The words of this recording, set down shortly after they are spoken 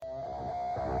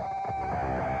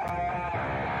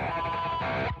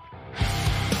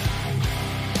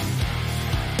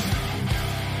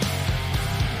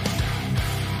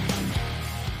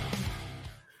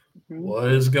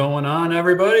What is going on,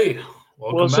 everybody?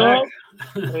 Welcome What's back.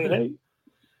 up? Hey.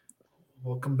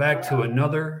 Welcome back to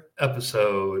another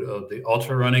episode of the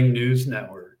Ultra Running News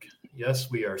Network.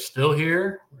 Yes, we are still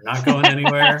here. We're not going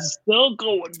anywhere. Still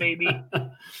going, baby.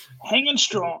 Hanging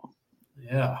strong.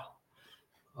 Yeah.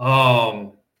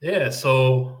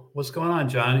 So what's going on,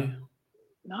 Johnny?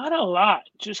 Not a lot.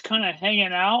 Just kind of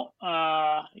hanging out,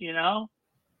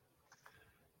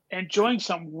 enjoying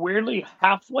some weirdly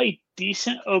halfway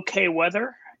decent, okay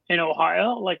weather in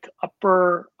Ohio, like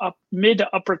mid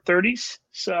to upper 30s.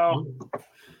 So,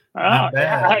 Not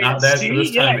bad. Not bad for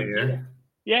this time of yeah. year.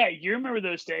 Yeah, you remember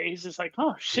those days? It's like,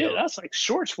 oh shit, Yep. That's like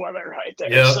shorts weather right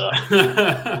there. Yep. So,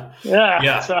 yeah.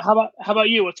 Yeah. So how about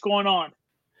you? What's going on?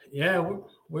 Yeah,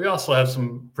 we also have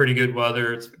some pretty good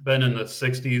weather. It's been in the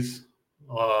 60s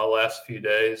last few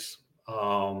days,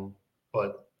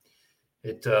 but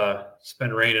it's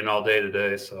been raining all day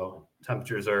today, so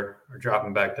temperatures are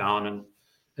dropping back down and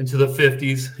into the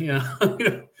 50s. You know, we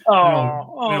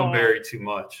don't vary too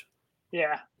much.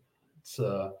 Yeah. It's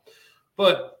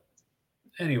but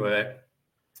anyway,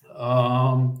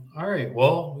 all right.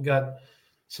 Well, we got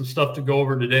some stuff to go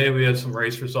over today. We have some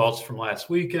race results from last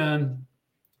weekend,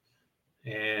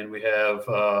 and we have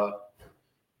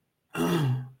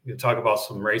we can talk about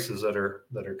some races that are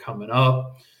coming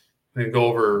up. We can go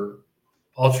over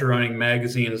Ultra Running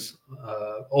Magazine's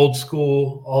old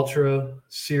school Ultra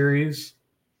series,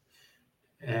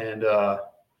 and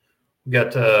we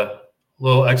got a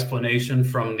little explanation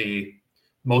from the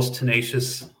most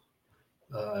tenacious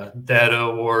data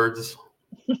awards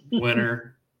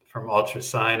winner from Ultra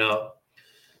Sign Up,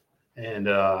 and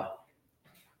got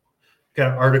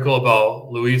an article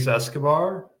about Luis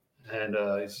Escobar, and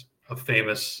he's a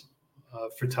famous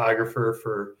photographer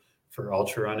for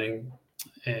ultra running,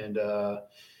 and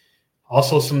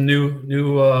also some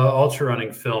new ultra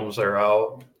running films are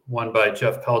out. One by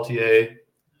Jeff Peltier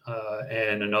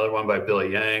and another one by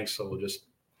Billy Yang. So we'll just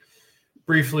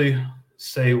briefly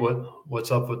say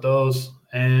what's up with those.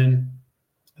 And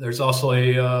there's also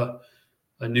a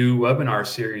new webinar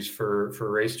series for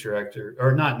race director,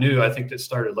 or not new. I think that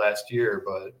started last year,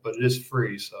 but it is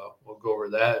free. So we'll go over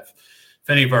that. If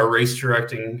any of our race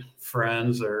directing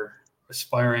friends or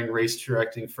aspiring race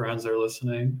directing friends are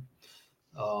listening,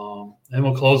 and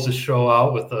we'll close the show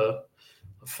out with a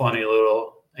funny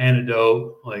little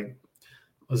anecdote. Like,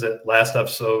 was it last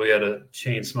episode we had a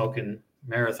chain smoking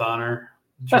marathoner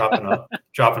dropping a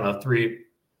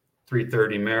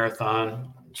 3:30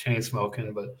 marathon chain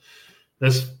smoking, but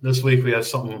this week we have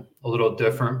something a little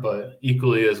different but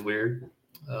equally as weird.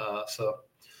 So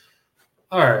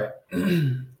all right,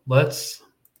 let's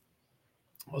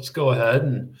go ahead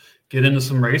and get into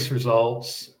some race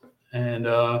results, and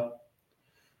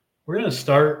we're going to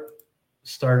start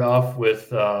off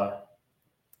with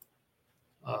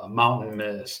Mountain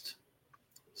Mist.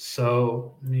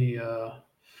 So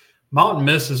Mountain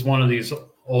Mist is one of these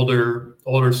older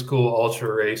school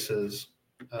ultra races.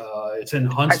 It's in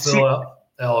Huntsville,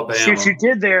 Alabama. See what you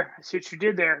did there.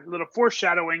 A little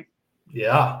foreshadowing.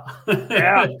 Yeah.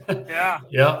 Yeah.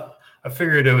 I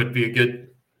figured it would be a good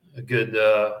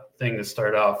thing to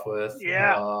start off with.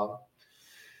 Yeah.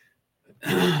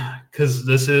 Because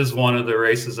this is one of the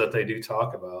races that they do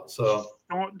talk about. So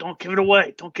don't give it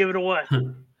away.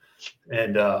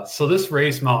 And so this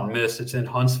race, Mountain Mist, it's in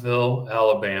Huntsville,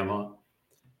 Alabama.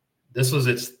 This was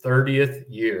its 30th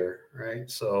year, right?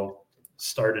 So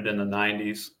started in the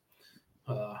 90s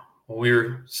when we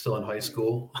were still in high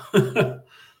school.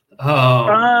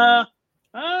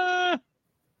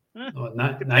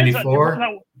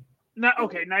 94?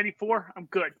 Okay, 94. I'm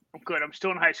good. I'm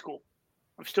still in high school.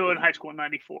 In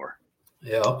 94.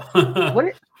 Yeah.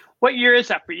 What year is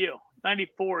that for you?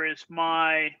 94 is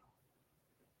my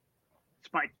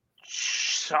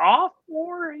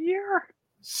sophomore year.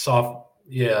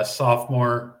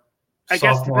 Sophomore. I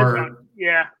guess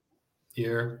yeah.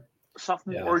 Year.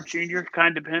 Sophomore or junior,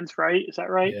 kind of depends, right? Is that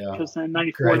right? Yeah. Because then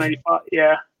 94, 95,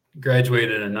 yeah.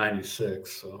 Graduated in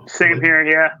 96. So same here,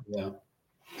 yeah. Yeah.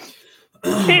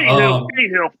 Anywho.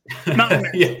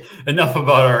 Yeah, enough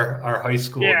about our high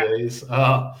school days.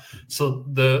 So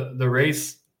the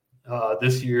race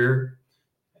this year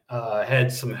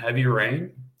had some heavy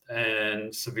rain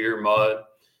and severe mud,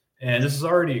 and this is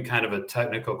already kind of a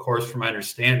technical course from my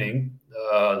understanding.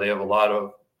 They have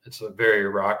it's a very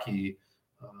rocky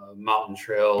mountain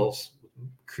trails,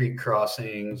 creek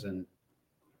crossings, and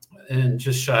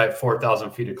just shy of 4,000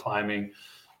 feet of climbing.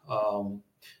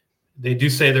 They do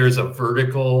say there's a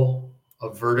vertical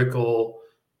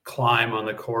climb on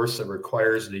the course that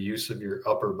requires the use of your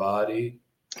upper body.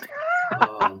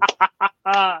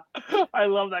 I I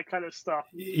love that kind of stuff.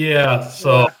 Yeah.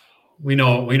 So we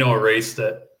know a race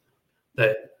that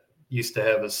used to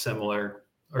have a similar.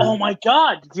 Oh my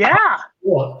God! Yeah.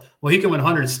 Well, Mohican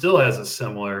 100 still has a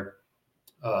similar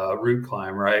route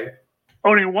climb, right?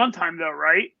 Only one time though,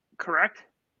 right? Correct.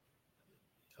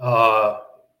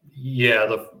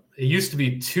 Yeah. It used to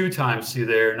be 2 times through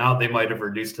there. Now they might have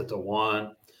reduced it to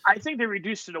 1. I think they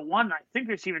reduced it to 1. I think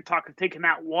there's even talk of taking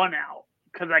that 1 out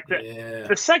because like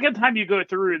the second time you go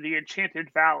through the Enchanted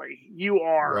Valley, you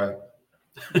are right.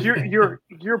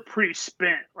 you're pretty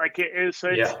spent. Like it is. So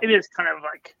it is kind of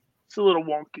like it's a little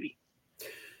wonky.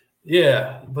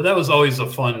 Yeah, but that was always a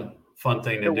fun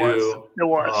thing to do. It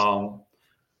was.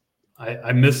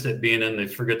 I missed it being in the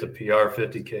Forget the PR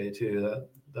 50K too.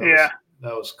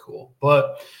 That was cool.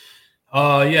 But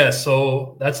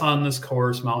so that's on this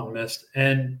course, Mountain Mist.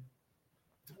 And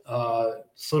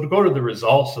so to go to the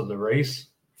results of the race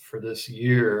for this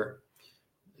year,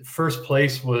 first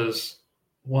place was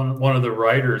one of the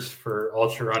writers for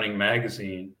Ultra Running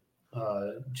Magazine,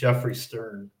 Jeffrey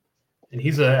Stern. And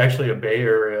he's actually a Bay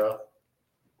Area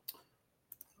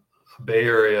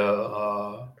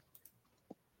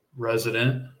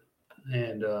resident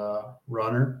and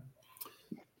runner.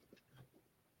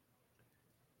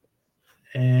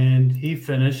 And he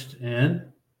finished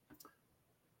in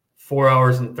 4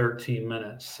 hours and 13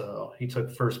 minutes. So he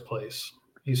took first place.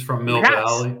 He's from Mill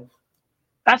Valley.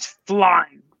 That's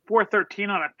flying. 4:13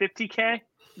 on a 50K.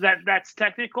 That's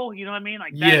technical. You know what I mean?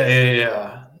 Like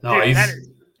yeah. No, dude,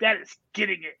 that is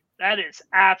getting it. That is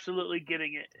absolutely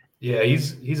getting it. Yeah,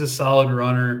 he's a solid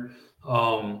runner.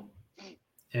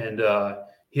 And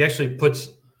he actually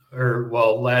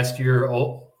last year,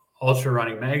 Ultra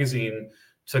Running Magazine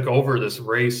took over this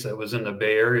race that was in the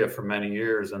Bay Area for many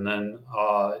years. And then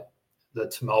the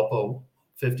Tamalpa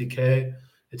 50K,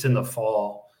 it's in the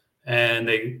fall. And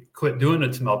they quit doing the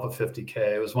Tamalpa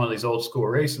 50K. It was one of these old school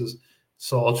races.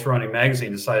 So Ultra Running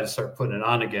Magazine decided to start putting it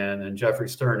on again. And Jeffrey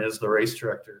Stern is the race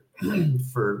director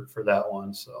for that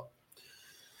one. So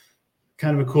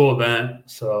kind of a cool event.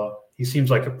 So he seems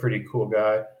like a pretty cool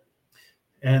guy.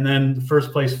 And then the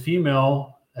first place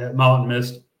female at Mountain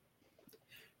Mist,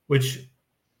 which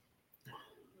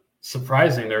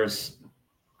surprising, there's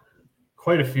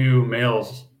quite a few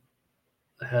males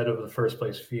ahead of the first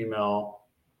place female.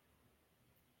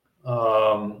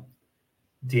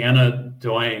 Deanna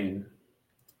Duane,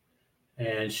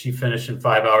 and she finished in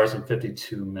 5 hours and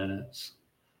 52 minutes.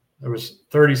 There was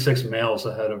 36 males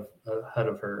ahead of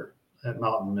her at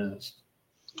Mountain Mist.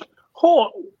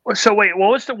 So wait, what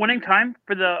was the winning time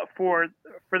for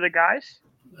the guys?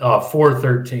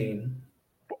 4:13.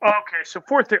 Okay, so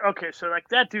 4:30. Okay, so like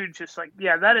that dude just like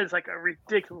that is like a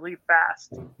ridiculously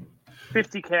fast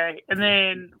 50K, and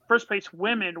then first place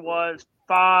women was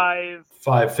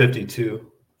 5:52.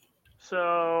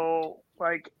 So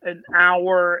like an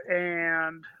hour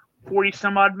and 40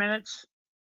 some odd minutes.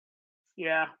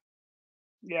 Yeah.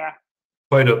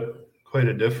 Quite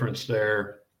a difference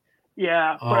there.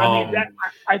 Yeah, but I mean,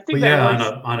 I think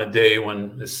on a day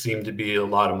when it seemed to be a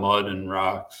lot of mud and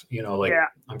rocks,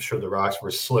 I'm sure the rocks were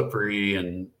slippery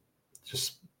and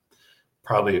just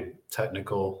probably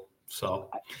technical. So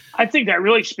I think that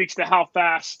really speaks to how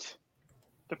fast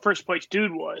the first place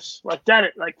dude was.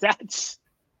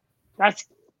 That's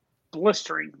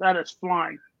blistering. That is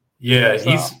flying. Yeah,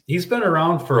 he's been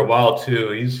around for a while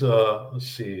too. He's let's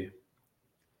see.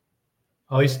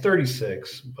 Oh, he's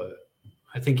 36, but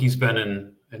I think he's been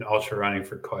in ultra running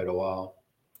for quite a while.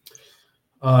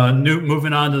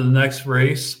 Moving on to the next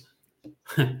race.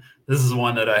 This is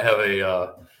one that I have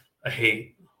a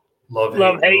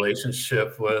love-hate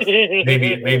relationship with.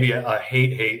 maybe a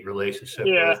hate relationship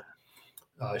with.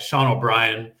 Sean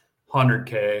O'Brien,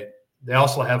 100K. They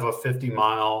also have a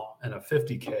 50-mile and a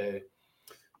 50K.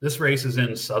 This race is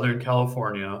in Southern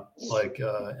California, like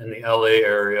in the LA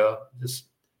area.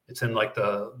 It's in like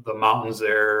the mountains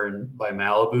there and by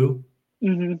Malibu.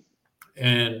 Mm-hmm.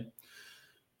 And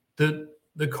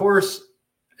the course,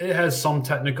 it has some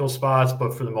technical spots,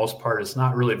 but for the most part, it's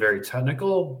not really very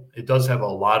technical. It does have a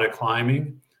lot of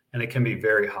climbing, and it can be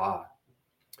very hot.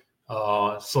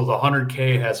 So the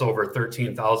 100K has over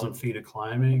 13,000 feet of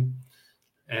climbing.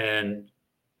 And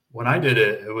when I did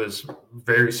it, it was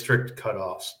very strict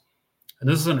cutoffs. And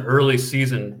this is an early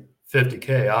season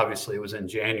 50K. Obviously, it was in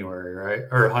January, right?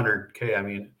 Or 100K. I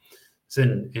mean, it's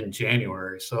in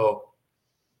January. So,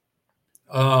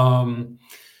 and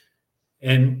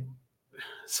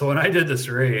so when I did this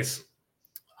race,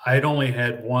 I had only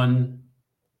had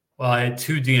I had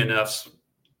 2 DNFs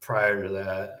prior to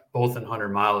that, both in 100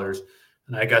 milers.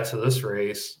 And I got to this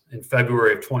race in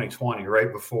February of 2020,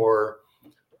 right before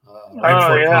right Oh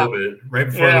before yeah, COVID, right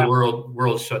before the yeah,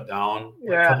 world shut down, like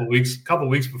a yeah. couple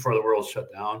weeks before the world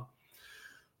shut down.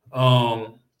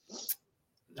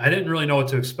 I didn't really know what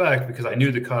to expect because I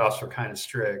knew the cutoffs were kind of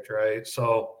strict, right?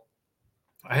 So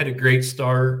I had a great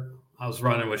start. I was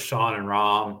running with Sean and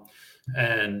Rom,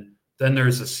 and then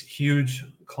there's this huge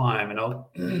climb, and I'll,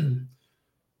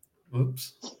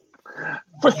 oops.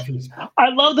 I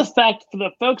love the fact for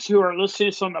the folks who are listening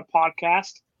to this on the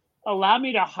podcast, allow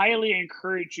me to highly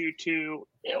encourage you to,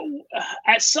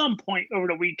 at some point over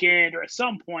the weekend or at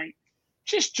some point,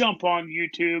 just jump on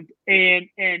YouTube and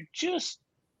just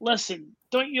listen.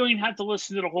 You don't even have to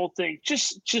listen to the whole thing.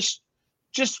 Just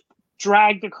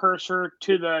drag the cursor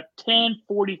to the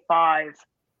 10:45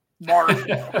 mark.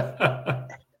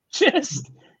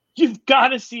 Just you've got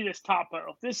to see this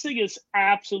topo. This thing is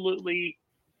absolutely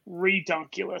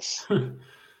redunculous.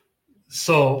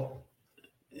 So,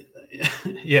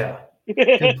 yeah,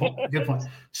 good point. Good point.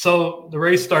 So the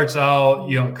race starts out,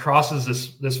 it crosses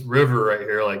this river right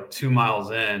here, like 2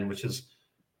 miles in,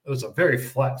 it was a very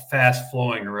flat, fast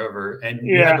flowing river, and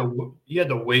you had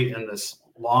to wait in this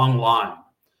long line.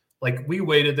 Like we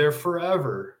waited there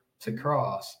forever to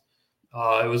cross.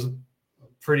 It was a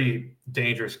pretty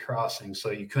dangerous crossing, so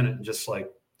you couldn't just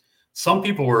like. Some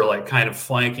people were like kind of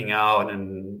flanking out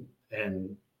and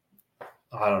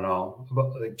I don't know,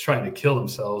 like trying to kill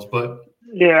themselves. But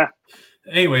yeah.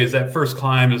 Anyways, that first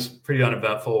climb is pretty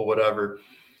uneventful, whatever.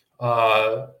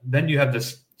 Then you have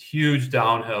this huge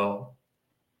downhill,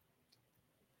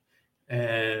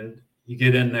 and you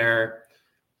get in there.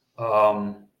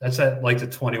 That's at like the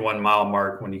 21-mile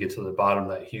mark when you get to the bottom of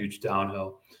that huge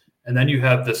downhill, and then you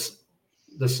have this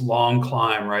long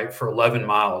climb, right, for 11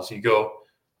 miles. You go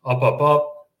up, up,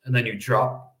 up, and then you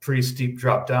drop, pretty steep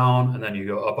drop down, and then you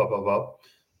go up, up, up,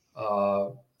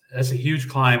 up. That's a huge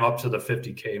climb up to the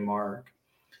 50K mark.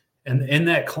 And in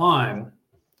that climb,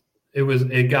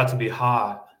 it got to be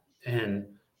hot, and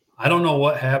I don't know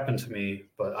what happened to me,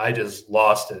 but I just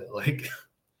lost it. Like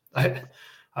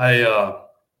I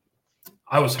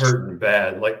was hurting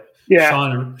bad. Like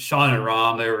Sean and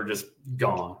Rom, they were just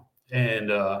gone.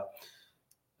 And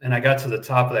I got to the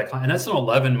top of that climb, and that's an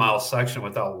 11-mile section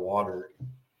without water.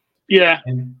 Yeah.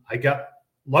 And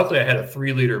luckily I had a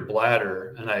 3-liter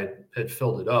bladder, and I had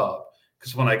filled it up,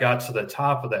 because when I got to the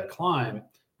top of that climb,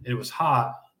 it was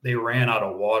hot. They ran out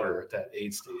of water at that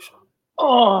aid station.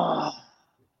 Oh.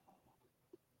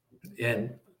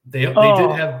 And they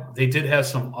did have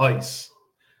some ice.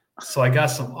 So I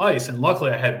got some ice, and luckily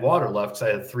I had water left because I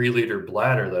had a 3-liter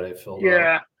bladder that I filled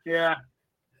up. Yeah.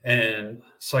 And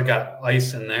so I got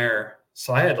ice in there.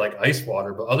 So I had like ice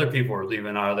water, but other people were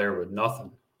leaving out of there with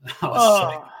nothing. I was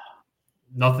like,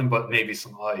 nothing but maybe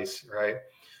some ice, right?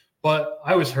 But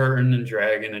I was hurting and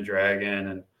dragging,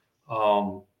 and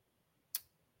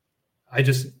I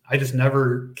just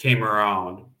never came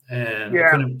around, and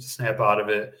I couldn't snap out of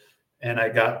it. And I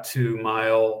got to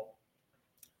mile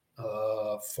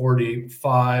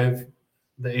 45,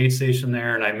 the aid station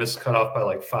there, and I missed cutoff by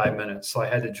like 5 minutes. So I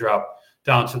had to drop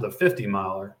down to the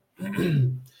 50-miler.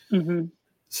 Mm-hmm.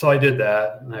 So I did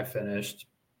that, and I finished.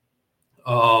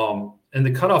 And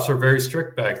the cutoffs were very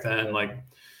strict back then. Like,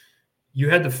 you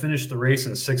had to finish the race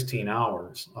in 16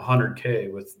 hours,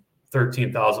 100K with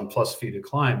 13,000 plus feet of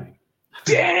climbing.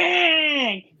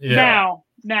 Dang! Yeah.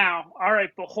 Now, all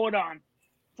right, but hold on.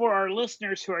 For our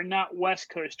listeners who are not West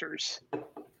Coasters,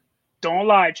 don't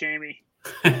lie, Jamie.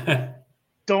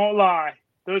 Don't lie.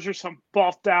 Those are some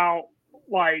buffed out,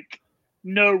 like,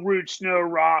 no roots, no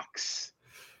rocks,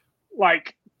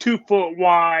 like 2-foot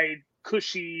wide,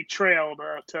 cushy trail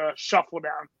to shuffle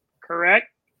down, correct?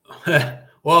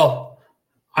 Well,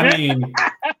 I mean,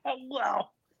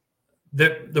 well,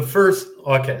 the first,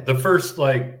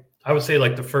 like, I would say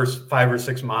like the first 5 or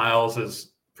 6 miles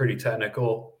is pretty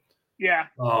technical. Yeah.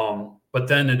 But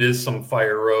then it is some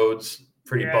fire roads,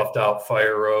 pretty buffed out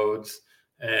fire roads,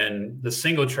 and the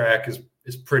single track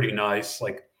is pretty nice.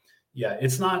 Like, yeah,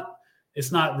 it's not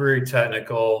very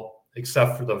technical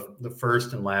except for the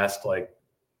first and last, like,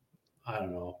 I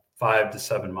don't know, 5 to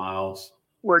 7 miles.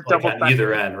 We're like on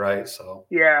either end, right? So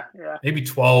yeah. Maybe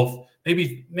 12,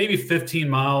 maybe 15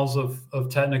 miles of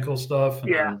technical stuff,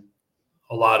 and then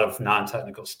a lot of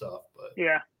non-technical stuff.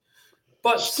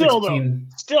 But still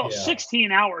 16,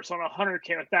 16 hours on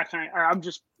 100K with that kind of, I'm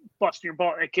just busting your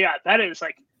ball. Like, yeah, that is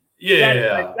like,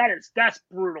 that's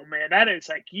brutal, man. That is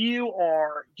like,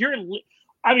 well,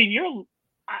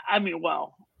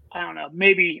 I don't know,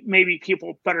 maybe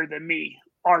people better than me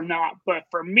are not, but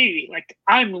for me, like,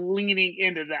 I'm leaning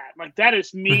into that. Like, that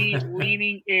is me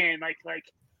leaning in, like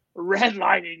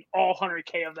redlining all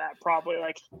 100K of that, probably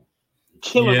like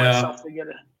killing myself to get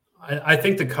it. I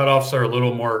think the cutoffs are a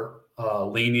little more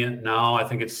lenient now. I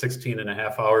think it's 16 and a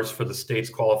half hours for the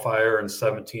state's qualifier and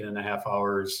 17 and a half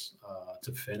hours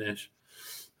to finish.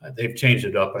 They've changed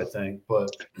it up, I think, but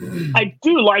I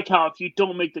do like how if you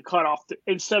don't make the cutoff,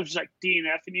 instead of just like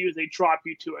DNFing you, they drop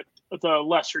you to the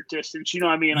lesser distance. You know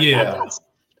what I mean? Like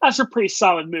that's a pretty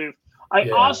solid move. I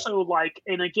also like,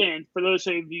 and again, for those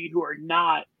of you who are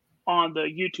not on the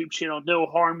YouTube channel, no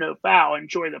harm, no foul,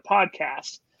 enjoy the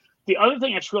podcast. The other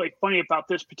thing that's really funny about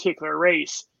this particular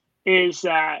race is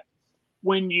that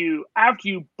after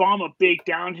you bomb a big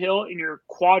downhill and your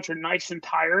quads are nice and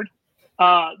tired,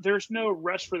 there's no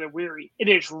rest for the weary. It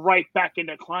is right back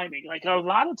into climbing. Like a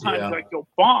lot of times, like you'll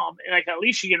bomb and like at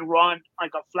least you can run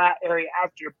like a flat area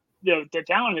after the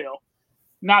downhill.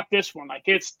 Not this one. Like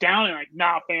it's down and like,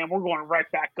 nah, fam, we're going right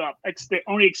back up. It's the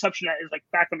only exception that is like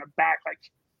back on the back, like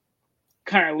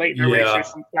kind of late in the race or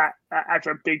something after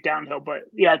a big downhill. But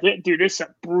yeah, dude, it's a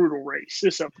brutal race.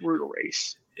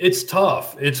 It's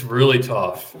tough. It's really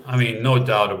tough. I mean, no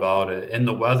doubt about it. And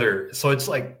the weather. So it's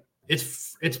like,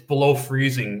 it's below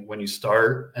freezing when you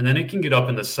start, and then it can get up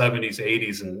in the 70s,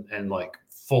 80s and like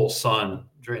full sun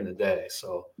during the day.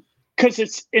 So because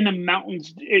it's in the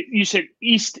mountains, you said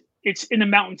east. It's in the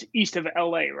mountains east of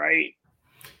LA, right?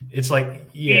 It's like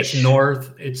it's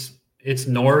north. It's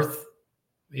north.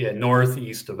 Yeah,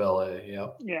 northeast of LA.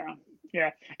 Yep. Yeah.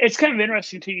 It's kind of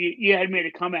interesting too. You had made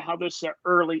a comment how this is an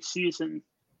early season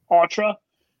ultra.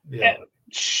 Yeah.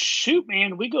 Shoot,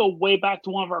 man, we go way back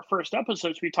to one of our first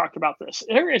episodes. We talked about this.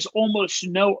 There is almost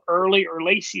no early or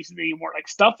late season anymore. Like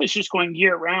stuff is just going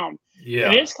year round. Yeah.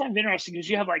 And it's kind of interesting because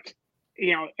you have like,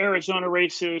 Arizona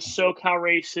races, SoCal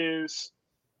races.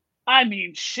 I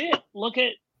mean, shit, look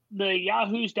at the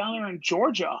Yahoos down there in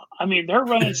Georgia. I mean, they're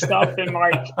running stuff in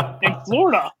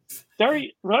Florida. They're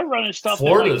running stuff.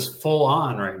 Florida's full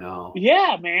on right now.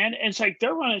 Yeah, man. And it's like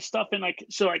they're running stuff in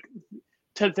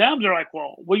to them, they're like,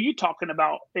 well, what are you talking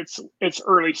about? It's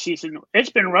early season. It's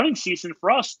been running season for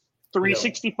us,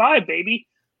 365, baby.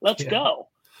 Let's go.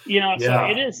 So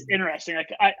it is interesting.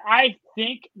 Like I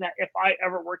think that if I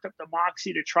ever worked up the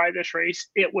moxie to try this race,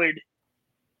 it would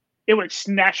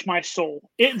snatch my soul.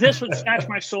 This would snatch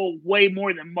my soul way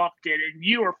more than Muck did. And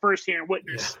you were firsthand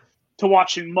witness to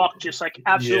watching Muck just like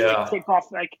absolutely kick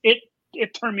off. Like it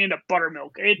turned me into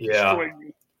buttermilk. It destroyed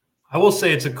me. I will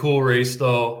say it's a cool race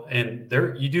though. And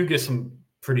you do get some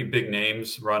pretty big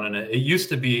names running it. It used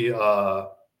to be,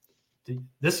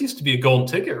 this used to be a golden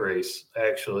ticket race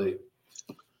actually.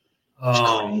 It's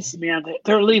crazy, man.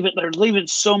 They're leaving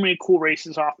so many cool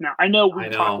races off now. I know we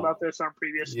talked about this on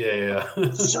previous.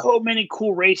 So many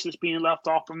cool races being left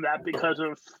off from that because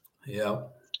of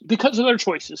their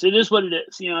choices. It is what it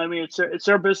is. I mean, it's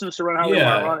their business to run how they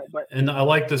want to run it. And I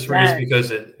like this race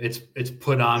because it's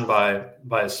put on by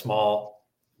a small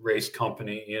race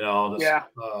company. It's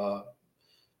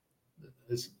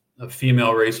a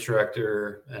female race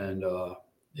director, and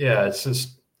it's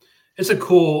just. It's a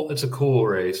cool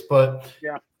race, but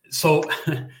so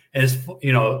as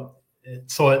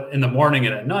so in the morning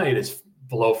and at night it's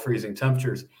below freezing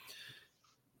temperatures.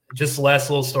 Just the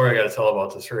last little story I got to tell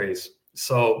about this race.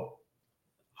 So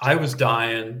I was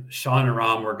dying. Sean and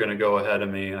Ram were going to go ahead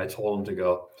of me, and I told them to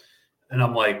go. And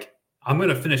I'm like, I'm going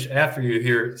to finish after you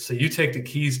here, so you take the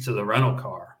keys to the rental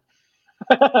car.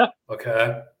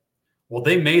 Okay. Well,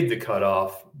 they made the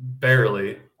cutoff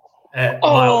barely. At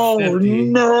mile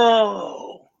 50.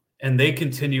 No. And they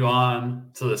continue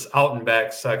on to this out and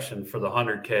back section for the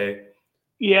 100K.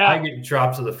 Yeah. I get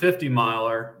dropped to the 50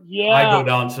 miler. Yeah. I go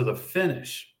down to the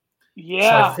finish. Yeah. So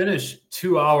I finish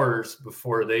 2 hours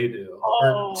before they do,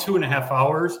 or 2.5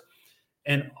 hours.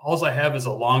 And all I have is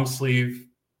a long sleeve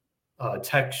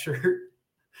tech shirt.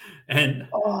 And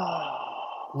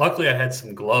luckily I had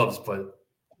some gloves, but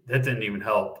that didn't even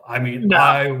help. I mean,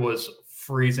 I was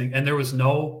freezing, and there was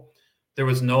no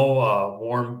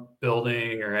warm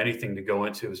building or anything to go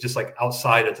into. It was just like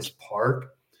outside at this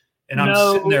park. And I'm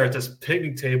sitting there at this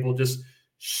picnic table, just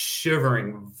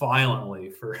shivering violently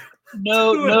for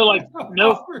no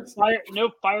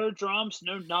fire drums,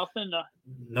 no nothing.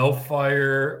 No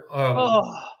fire.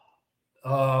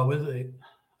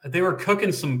 They were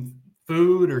cooking some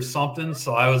food or something.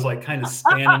 So I was like kind of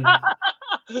standing. I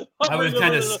would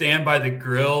kind of stand by the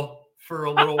grill for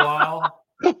a little while.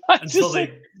 Until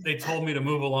they told me to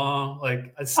move along.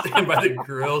 Like I stand by the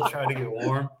grill, try to get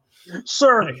warm.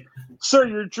 Sir,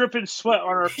 you're dripping sweat on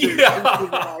our food.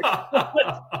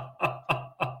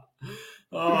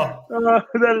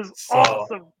 That is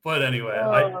awesome. But anyway,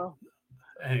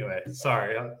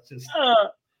 sorry. I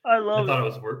thought it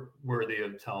was worthy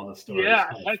of telling the story.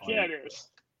 Yeah, heck yeah, it is.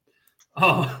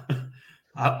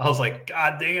 I was like,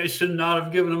 God dang, I should not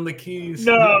have given him the keys.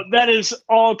 No, that is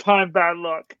all-time bad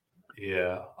luck.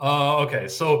 Yeah. Okay.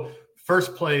 So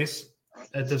first place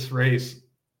at this race,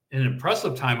 an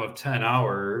impressive time of 10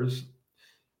 hours.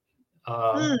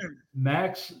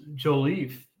 Max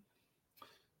Joliffe.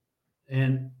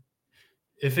 And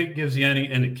if it gives you any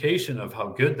indication of how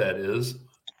good that is,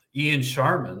 Ian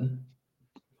Sharman,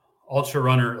 ultra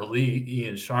runner elite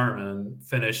Ian Sharman,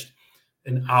 finished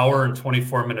an hour and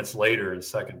 24 minutes later in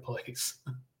second place.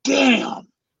 Damn.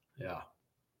 Yeah.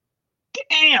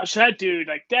 Damn. So that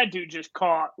dude just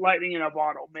caught lightning in a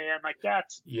bottle, man. Like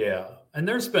that's. Yeah. And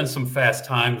there's been some fast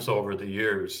times over the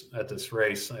years at this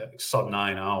race, like sub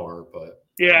 9 hour, but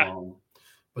yeah.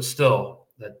 But still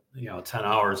that, 10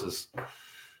 hours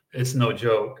it's no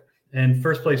joke. And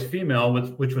first place female,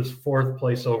 which was fourth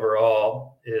place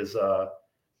overall, is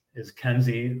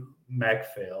Kenzie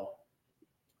McPhail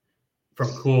from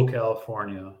Cool,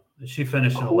 California. She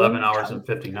finished in 11 hours and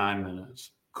 59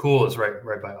 minutes. Cool is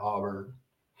right by Auburn.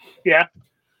 Yeah.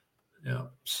 Yeah.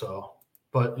 So,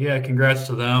 but yeah, congrats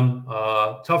to them.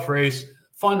 Tough race,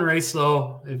 fun race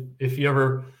though. If you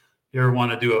ever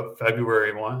want to do a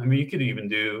February one, I mean, we could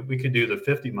do the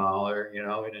 50 miler. We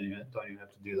don't even have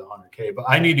to do the 100K. But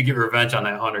I need to get revenge on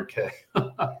that 100K.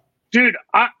 Dude,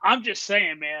 I'm just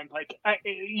saying, man. Like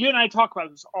you and I talk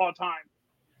about this all the time.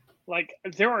 Like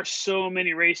there are so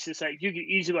many races that you can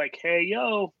easily like, hey,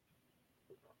 yo,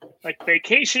 like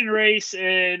vacation race,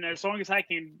 and as long as I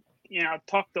can,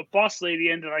 talk the boss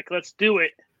lady into like, let's do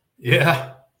it.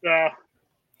 Yeah.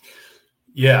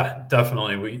 Yeah,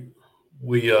 definitely.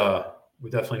 We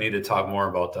definitely need to talk more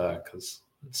about that because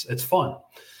it's fun.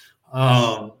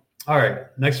 All right,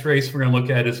 next race we're going to look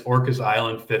at is Orcas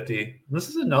Island 50. This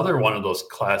is another one of those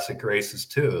classic races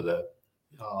too that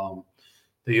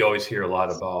you always hear a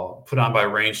lot about. Put on by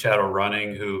Rain Shadow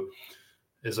Running, who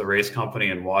is a race company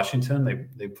in Washington.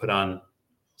 They put on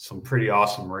some pretty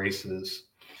awesome races,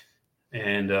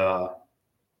 and I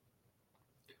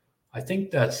think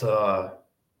that's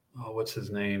what's his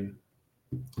name?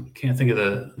 I can't think of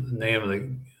the name of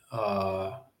the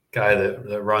guy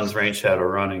that runs Rain Shadow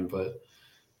Running, but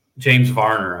James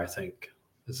Varner, I think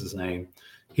is his name.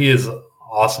 He is an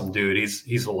awesome dude.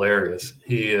 He's hilarious.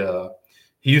 He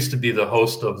used to be the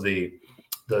host of the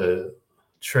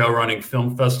Trail Running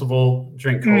Film Festival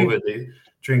during COVID.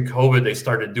 During COVID, they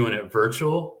started doing it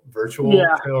virtual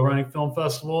Trail Running Film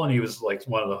Festival, and he was like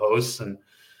one of the hosts, and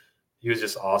he was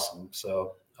just awesome.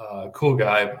 So cool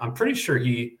guy. I'm pretty sure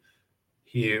he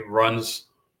runs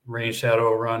Rain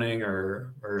Shadow Running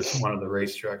or is one of the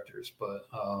race directors. But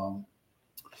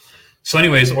so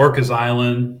anyways, Orcas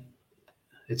Island,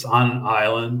 it's on an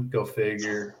island, go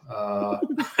figure.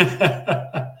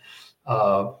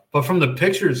 But from the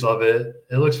pictures of it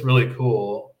looks really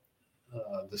cool,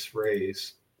 this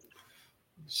race.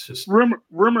 It's just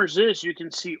rumors is you can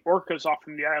see orcas off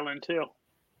from the island too.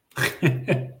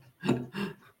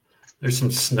 There's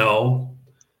some snow.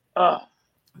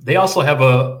 They also have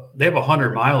a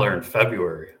 100-miler in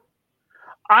February.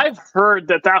 I've heard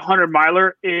that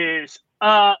 100-miler is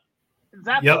that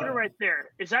photo right there.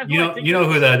 Is that you know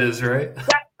who that is, right?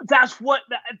 That's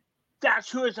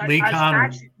who is Lee Connor.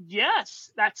 Actually,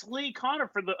 yes, that's Lee Connor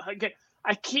for the. Again,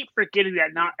 I keep forgetting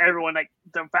that not everyone, like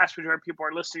the vast majority of people,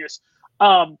 are listening to this.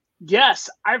 Yes,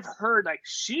 I've heard like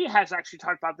she has actually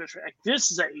talked about this. Like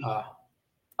this is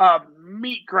a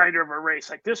meat grinder of a race.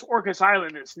 Like this Orcas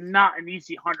Island is not an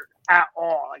easy 100 at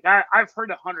all. Like I've heard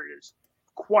 100 is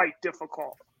quite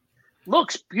difficult.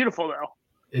 Looks beautiful though.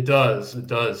 It does.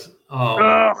 Those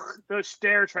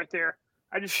stairs right there.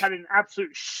 I just had an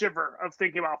absolute shiver of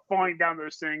thinking about falling down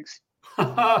those things.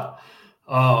 But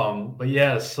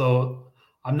yeah, so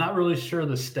I'm not really sure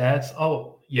the stats.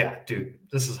 Oh yeah, dude,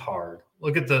 this is hard.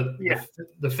 Look at the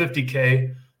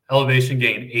 50K elevation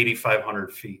gain,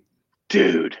 8,500 feet.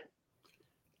 Dude.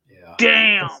 Yeah.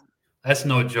 Damn. That's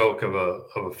no joke of a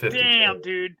 50K. Damn,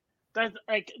 dude. That's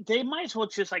like they might as well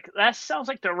just like that sounds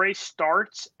like the race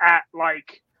starts at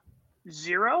like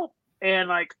 0 and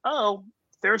like, oh,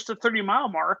 there's the 30-mile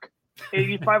mark,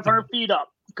 8,500 feet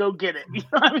up. Go get it. You know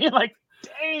what I mean? Like,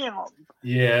 damn.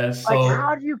 Yeah. So like,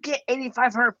 how do you get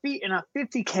 8,500 feet in a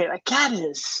 50K? Like that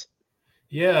is.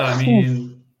 Yeah,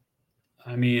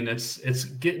 I mean, it's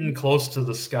getting close to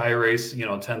the sky race,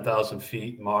 10,000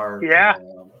 feet mark. Yeah.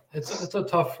 It's a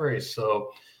tough race.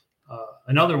 So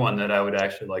another one that I would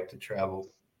actually like to travel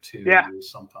to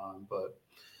sometime. But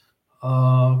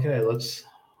okay, let's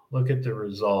look at the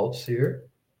results here.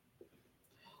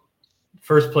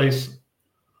 First place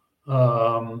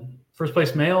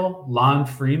male, Lon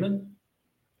Freeman,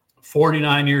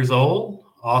 49 years old.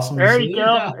 Awesome. There you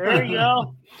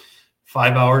go.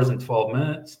 5 hours and 12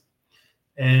 minutes.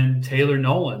 And Taylor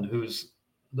Nolan, who's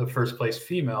the first place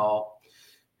female,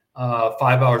 5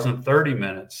 hours and 30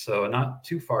 minutes. So not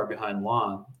too far behind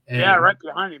Lon. And right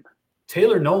behind him.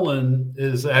 Taylor Nolan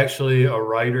is actually a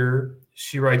writer.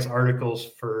 She writes articles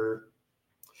for,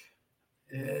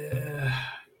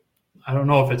 I don't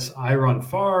know if it's I Run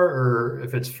Far or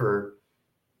if it's for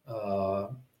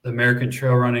the American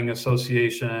Trail Running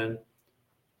Association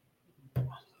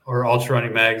or Ultra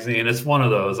Running Magazine. It's one of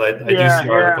those. I do see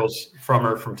articles from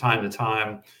her from time to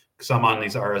time because I'm on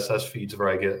these RSS feeds where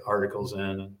I get articles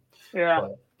in.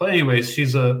 But anyways,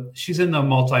 she's in the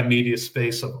multimedia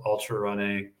space of ultra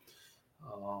running,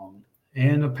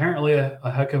 and apparently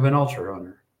a heck of an ultra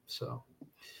runner. So,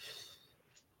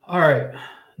 all right,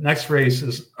 next race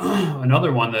is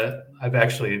another one that I've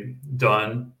actually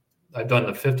done. I've done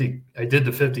the 50. I did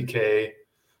the 50K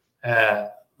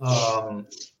at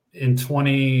in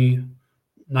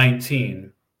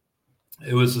 2019.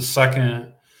 It was the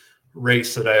second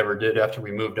race that I ever did after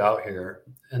we moved out here,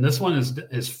 and this one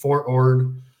is Fort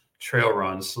Ord trail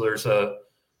runs. So there's a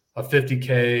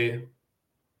 50K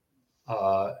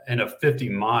and a 50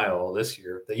 mile this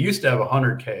year. They used to have a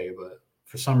 100K, but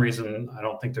for some reason I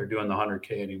don't think they're doing the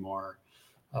 100K anymore.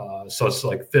 So it's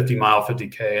like 50 mile,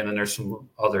 50K, and then there's some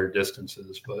other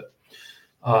distances. But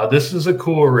this is a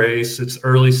cool race. It's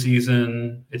early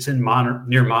season. It's in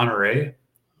near Monterey,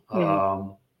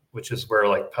 which is where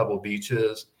like Pebble Beach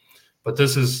is. But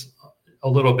this is a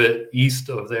little bit east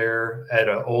of there at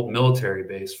an old military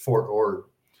base, Fort Ord.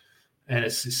 And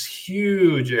it's this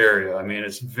huge area. I mean,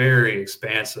 it's very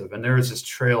expansive, and there's just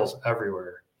trails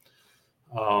everywhere.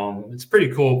 It's a pretty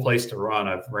cool place to run.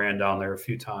 I've ran down there a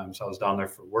few times. I was down there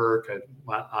for work. I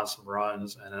went on some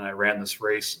runs, and then I ran this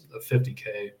race, the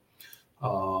 50K.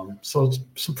 So it's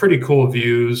some pretty cool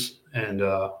views, and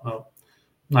I'm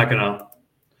not gonna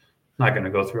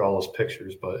go through all those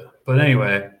pictures, but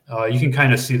anyway, you can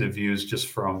kind of see the views just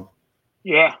from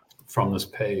this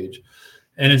page,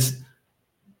 and it's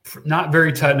not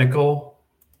very technical,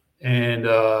 and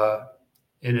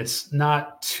it's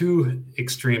not too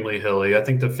extremely hilly. I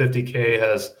think the 50K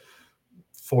has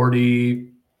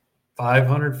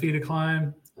 4,500 feet of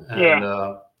climb, and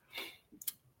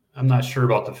I'm not sure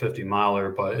about the 50 miler,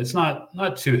 but it's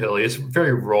not too hilly. It's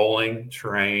very rolling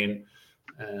terrain,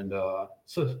 and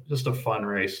so just a fun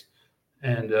race.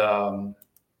 And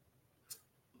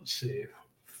let's see.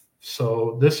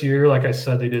 So this year, like I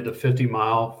said, they did the 50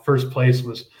 mile. First place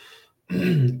was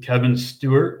Kevin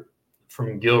Stewart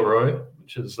from Gilroy,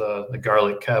 which is the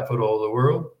garlic capital of the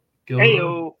world.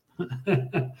 Gilroy.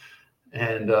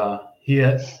 And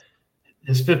his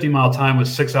 50 mile time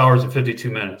was 6 hours and 52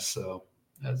 minutes. So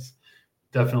that's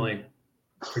definitely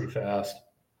pretty fast.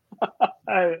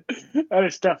 That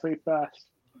is definitely fast.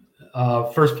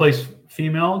 First place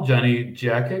female, Jenny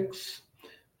Jackix,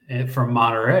 from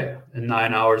Monterey in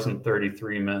 9 hours and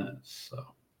 33 minutes.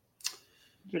 So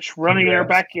just running in her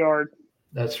backyard.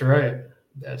 That's right.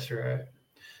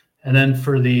 And then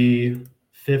for the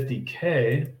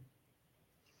 50K,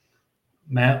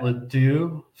 Matt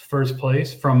Ledoux, first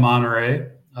place from Monterey,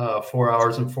 4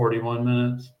 hours and 41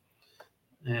 minutes.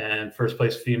 And first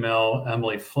place female,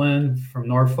 Emily Flynn from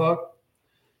Norfolk.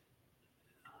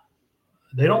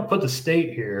 They don't put the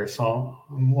state here, so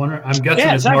I'm wondering. I'm guessing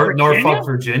it's Norfolk,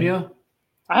 Virginia.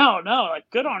 I don't know. Like,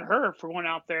 good on her for going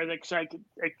out there. Like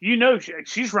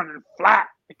she's running flat.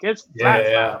 Like, it's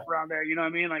flat around there. You know what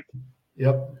I mean? Like,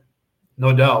 yep,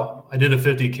 no doubt. I did a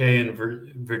 50K in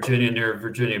Virginia near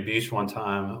Virginia Beach one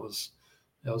time. That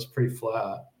was pretty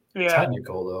flat. Yeah.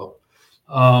 Technical though.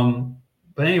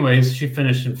 But anyways, she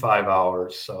finished in 5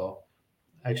 hours, so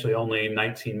actually only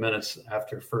 19 minutes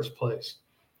after first place.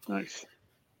 Nice.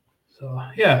 So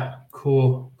yeah,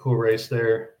 cool race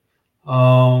there.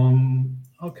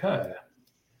 Okay.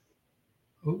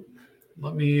 Ooh,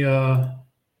 let me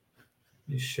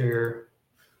share.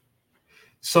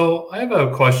 So I have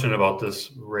a question about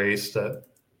this race that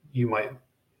you might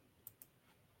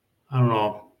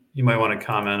want to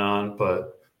comment on,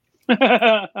 but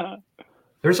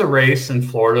there's a race in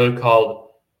Florida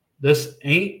called This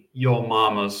Ain't Yo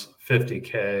Mama's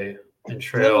 50K and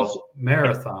Trail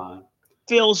Marathon.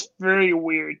 Feels very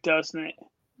weird, doesn't it?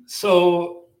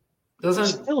 So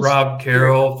doesn't Rob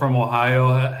Carroll from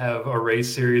Ohio have a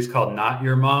race series called Not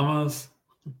Your Mama's?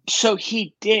 So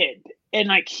he did. And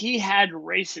like he had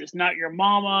races, Not Your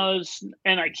Mama's,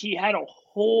 and like he had a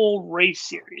whole race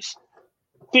series.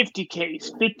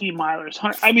 50Ks, 50 milers,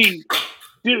 100. I mean,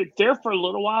 dude, there for a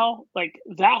little while, like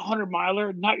that 100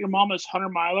 miler, Not Your Mama's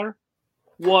 100 miler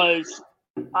was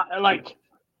like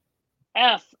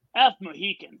F F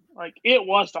Mohican. Like, it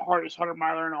was the hardest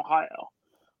 100-miler in Ohio.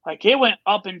 Like, it went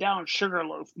up and down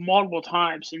Sugarloaf multiple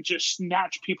times and just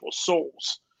snatched people's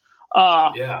souls.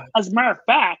 Yeah. As a matter of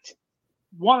fact,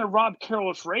 one of Rob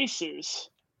Carroll's races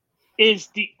is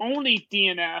the only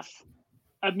DNF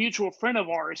a mutual friend of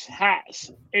ours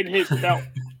has in his belt.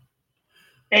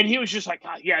 And he was just like,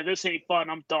 oh, yeah, this ain't fun.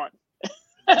 I'm done.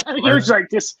 He was like,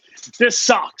 this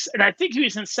sucks. And I think he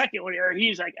was in second one, or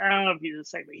he's like, I don't know if he's in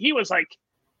second. He was like,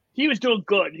 he was doing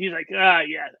good. He's like,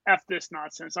 yeah, F this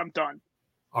nonsense. I'm done.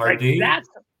 RD? Like, that's,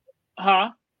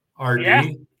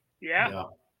 RD? Yeah.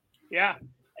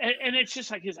 And it's just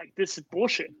like, he's like, this is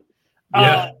bullshit.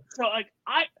 Yeah. So, like,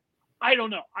 I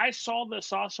don't know. I saw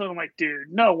this also, and I'm like,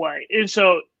 dude, no way. And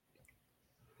so,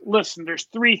 listen, there's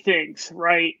three things,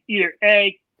 right? Either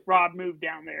A, Rob moved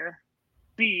down there.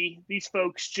 B, these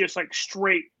folks just like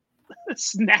straight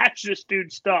snatch this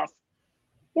dude's stuff.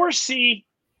 Or C,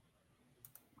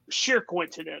 sheer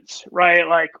coincidence, right?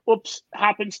 Like, oops,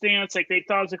 happenstance. Like, they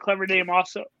thought it was a clever name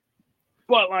also.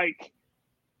 But, like,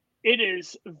 it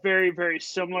is very, very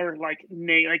similar, like,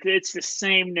 name. Like, it's the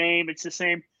same name. It's the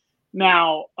same.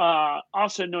 Now,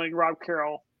 also knowing Rob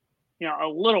Carroll, a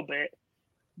little bit,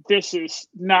 this is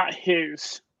not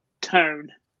his tone.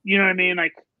 You know what I mean?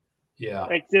 Like, yeah,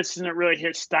 like, this isn't really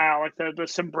his style. Like the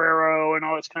sombrero and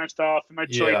all this kind of stuff, and the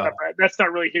chili pepper. That's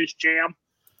not really his jam.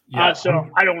 Yeah, so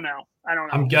I don't know.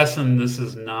 I'm guessing this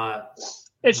is not.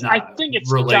 I think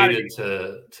it's related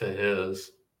to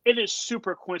his. It is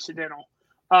super coincidental.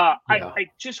 I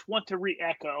just want to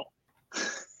re-echo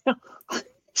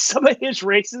some of his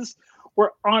races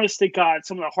were, honest to God,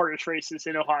 some of the hardest races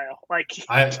in Ohio. Like,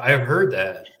 I've heard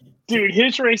that. Dude,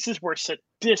 his races were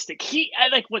sadistic.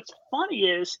 What's funny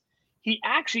is he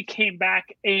actually came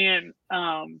back and,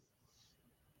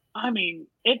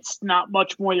 it's not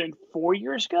much more than 4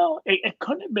 years ago. It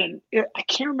couldn't have been. I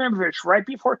can't remember if it's right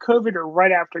before COVID or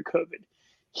right after COVID.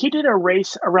 He did a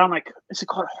race around, like, is it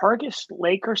called Hargis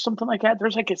Lake or something like that?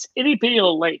 There's like this itty bitty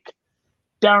lake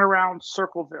down around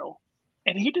Circleville.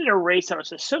 And he did a race that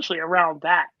was essentially around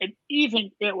that. And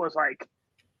even it was like,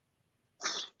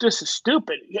 this is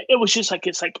stupid. It was just like,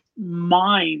 it's like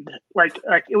mind. Like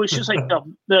it was just like the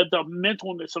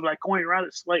mentalness of like going around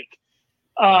this lake.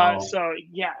 Wow. So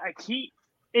yeah, like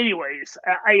anyways,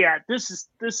 this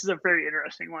is a very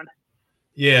interesting one.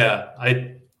 Yeah.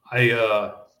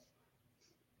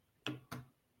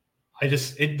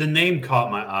 The name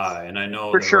caught my eye, and I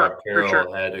know that Rob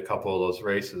Carroll had a couple of those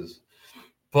races.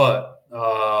 But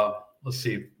let's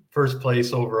see, first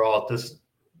place overall at this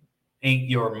Ain't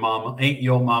Your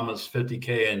Mama's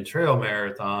 50K and Trail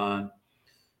Marathon,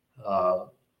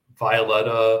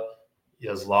 Violetta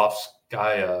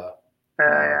Yazlovskaya.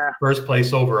 First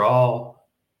place overall,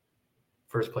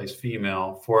 first place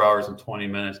female, 4 hours and 20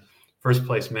 minutes. First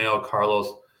place male,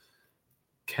 Carlos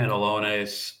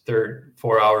Canelones,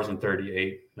 4 hours and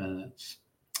 38 minutes.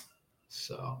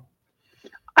 So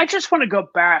I just want to go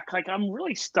back. Like, I'm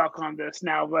really stuck on this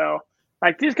now, though.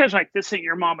 Like, these guys are like, this ain't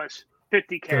your mama's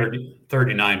 50K.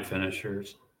 39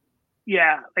 finishers.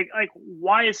 Yeah. Like,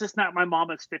 why is this not my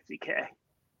mama's 50K?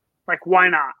 Like, why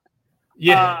not?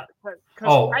 Yeah.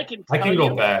 I can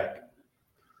go back.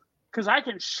 Because I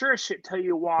can sure shit tell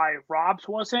you why Rob's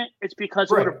wasn't. It's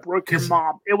because it would have broke your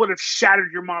mom. It would have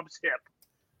shattered your mom's hip.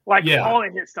 Like, all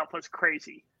of his stuff was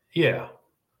crazy. Yeah,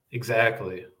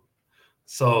 exactly.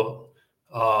 So,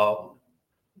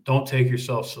 don't take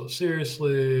yourself so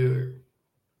seriously.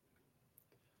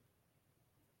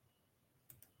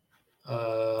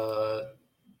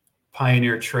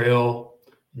 Pioneer Trail,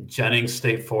 Jennings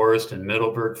State Forest in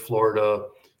Middleburg, Florida,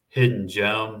 hidden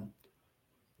gem,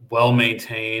 well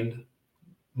maintained,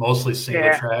 mostly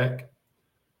single track.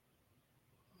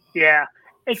 Yeah,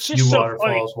 it's just few so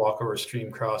waterfalls, walkover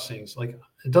stream crossings. Like,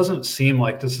 it doesn't seem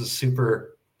like this is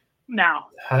super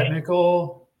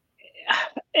technical.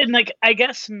 And like, I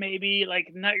guess maybe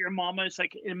like Not Your Mama is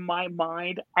like, in my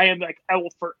mind, I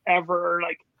will forever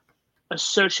like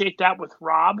associate that with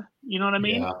Rob. You know what I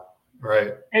mean? Yeah,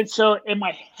 right. And so in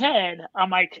my head, I'm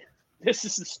like, this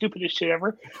is the stupidest shit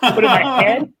ever. But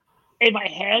in my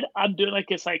head, I'm doing like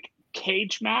this like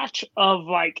cage match of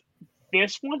like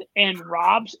this one and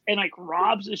Rob's, and like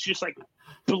Rob's is just like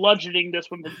bludgeoning this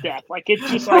one to death. Like, it's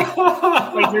just like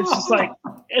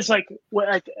it's like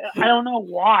I don't know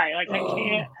why. Like, I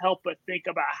can't help but think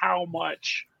about how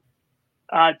much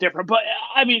different. But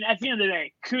I mean, at the end of the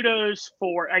day, kudos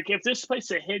for, like, if this place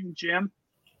is a hidden gem,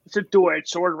 it's a two-edged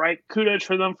sword, right? Kudos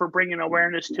for them for bringing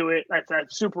awareness to it.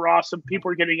 That's super awesome.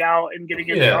 People are getting out and getting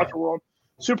into the ultra world.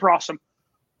 Super awesome.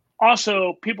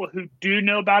 Also, people who do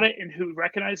know about it and who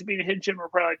recognize it being a hidden gem are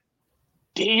probably like,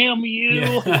 damn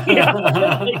you.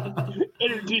 Yeah. Like,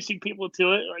 introducing people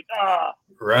to it, like,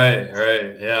 Right.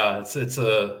 Yeah. It's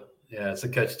a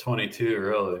catch-22,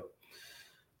 really.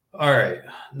 All right.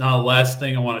 Now, the last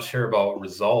thing I want to share about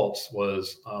results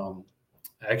was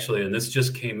actually, and this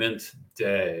just came in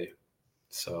today.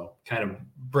 So kind of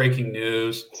breaking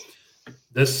news.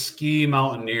 This ski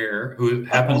mountaineer who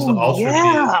happens to also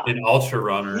be an ultra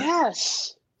runner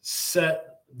yes,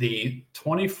 set the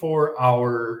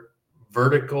 24-hour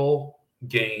vertical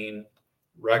gain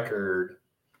record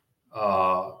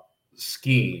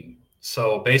skiing.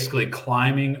 So basically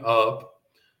climbing up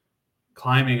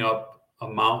a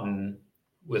mountain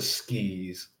with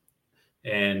skis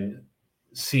and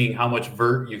seeing how much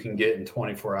vert you can get in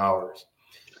 24 hours.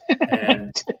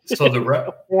 And so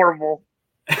horrible.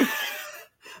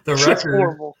 The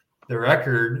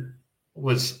record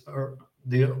was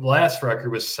the last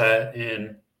record was set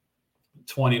in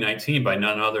 2019 by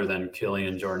none other than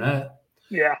Kilian Jornet.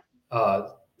 Yeah.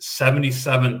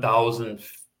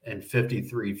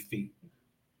 77,053 feet.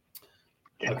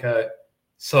 Okay.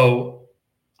 So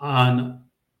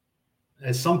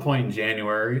at some point in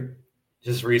January,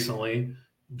 just recently,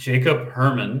 Jacob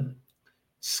Herman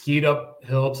skied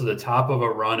uphill to the top of a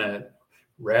run at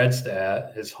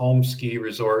Radstadt, his home ski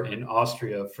resort in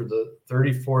Austria, for the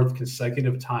 34th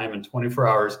consecutive time in 24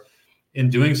 hours. In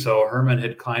doing so, Herman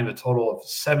had climbed a total of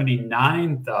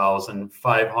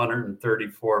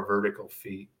 79,534 vertical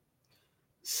feet,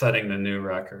 setting the new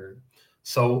record.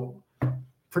 So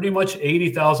pretty much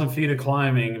 80,000 feet of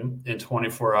climbing in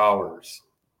 24 hours.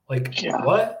 Like,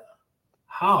 what?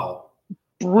 How?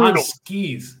 Brutal.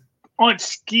 On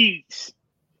skis.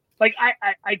 Like,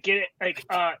 I get it. Like,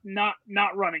 not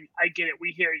running. I get it.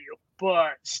 We hear you.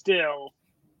 But still,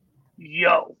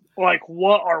 yo, like,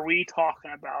 what are we talking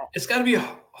about? It's got to be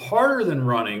harder than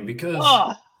running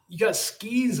because you got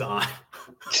skis on.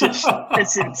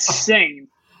 It's insane.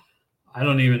 I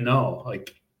don't even know.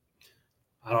 Like,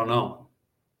 I don't know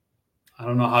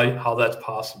how that's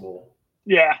possible.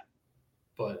 Yeah.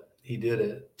 But he did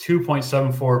it.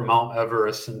 2.74 Mount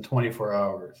Everest in 24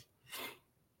 hours.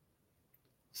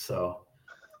 So,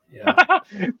 yeah.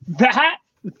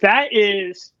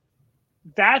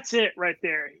 That's it right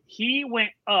there. He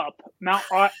went up Mount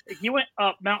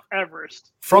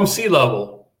Everest from sea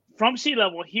level.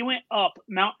 He went up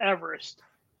Mount Everest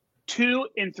 2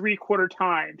 3/4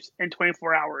 times in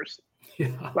 24 hours.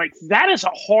 Yeah. Like, that is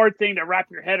a hard thing to wrap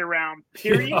your head around,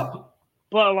 period. Yeah.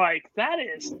 But, like, that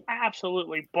is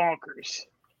absolutely bonkers.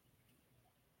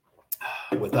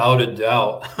 Without a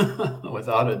doubt.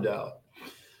 Without a doubt.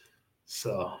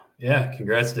 So, yeah,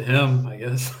 congrats to him, I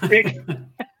guess. I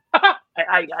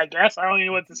guess. I don't even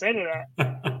know what to say to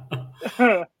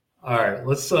that. All right,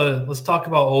 let's talk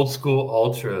about old school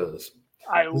ultras.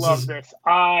 I love this.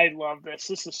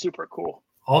 This is super cool.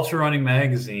 Ultra Running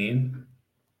Magazine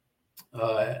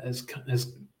is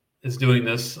doing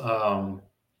this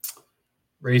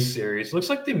race series. Looks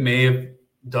like they may have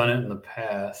done it in the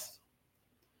past,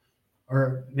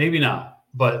 or maybe not,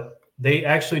 but they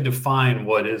actually define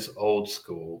what is old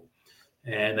school.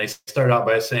 And they start out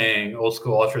by saying old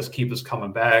school ultras keep us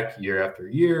coming back year after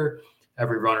year.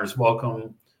 Every runner is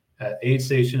welcome at aid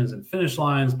stations and finish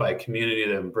lines by a community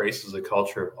that embraces the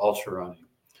culture of ultra running.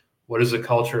 What is the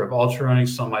culture of ultra running?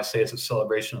 Some might say it's a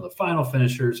celebration of the final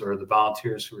finishers or the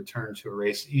volunteers who return to a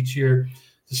race each year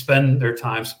to spend their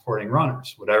time supporting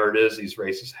runners. Whatever it is, these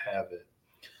races have it.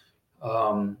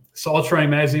 So Ultra Running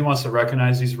Magazine wants to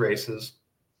recognize these races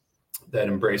that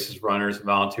embraces runners,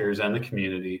 volunteers, and the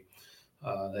community.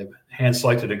 They've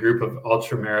hand-selected a group of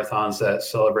ultra marathons that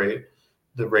celebrate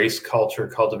the race culture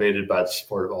cultivated by the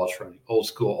sport of ultra running, old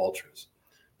school ultras.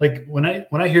 Like, when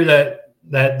I hear that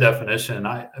definition,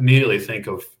 I immediately think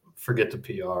of forget the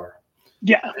PR.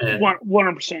 Yeah,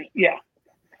 100%. Yeah.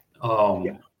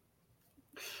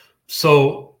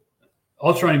 So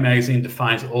Ultra Running Magazine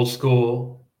defines old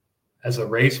school as a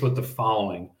race with the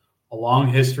following: a long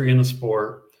history in the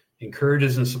sport,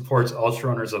 encourages and supports ultra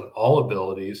runners of all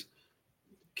abilities,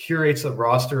 curates a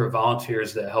roster of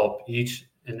volunteers that help each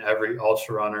and every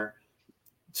ultra runner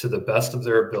to the best of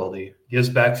their ability, gives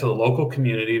back to the local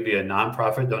community via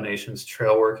nonprofit donations,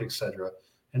 trail work, etc.,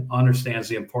 and understands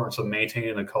the importance of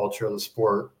maintaining the culture of the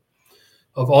sport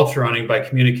of ultra running by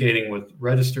communicating with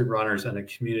registered runners and the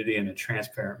community in a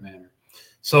transparent manner.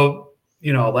 So,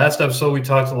 last episode we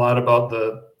talked a lot about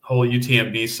the whole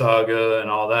UTMB saga and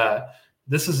all that.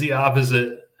 This is the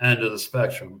opposite end of the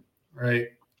spectrum, right?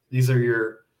 These are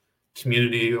your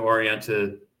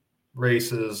community-oriented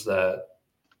races that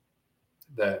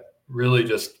really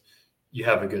just, you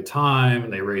have a good time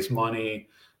and they raise money.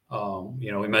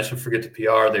 We mentioned Forget the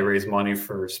PR. They raise money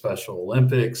for Special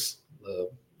Olympics, the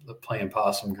Playing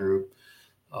Possum group.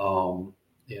 And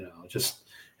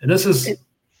this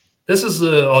is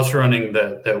the ultra running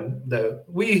that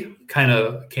we kind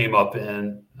of came up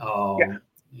in.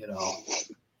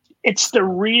 It's the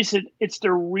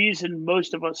reason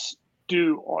most of us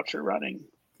do ultra running,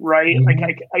 right? Mm-hmm.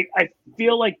 Like I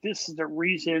feel like this is the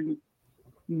reason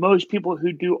most people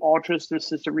who do ultras,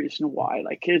 this is the reason why.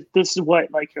 Like this is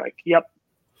what, like, you're like, yep,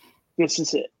 this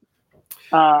is it.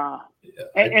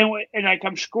 And like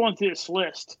I'm scrolling through this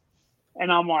list,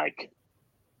 and I'm like,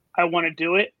 I want to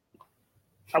do it.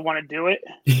 I want to do it.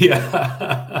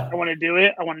 Yeah. I want to do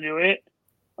it. I want to do it.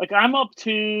 Like I'm up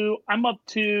to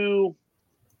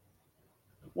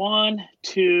 1,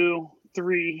 2,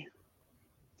 3,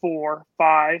 4,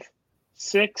 5,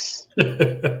 6,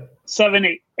 7,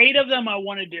 8. 8 of them I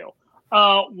want to do.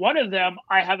 One of them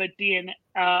I have a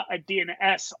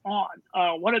DNS on.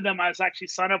 One of them I was actually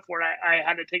signed up for. I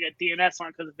had to take a DNS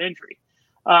on because of injury.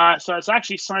 So I was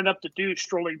actually signed up to do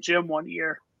Strolling Gym one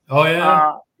year. Oh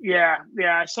yeah. Yeah.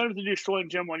 I started to do Strolling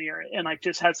Gym one year, and like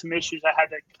just had some issues I had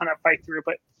to kind of fight through.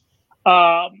 But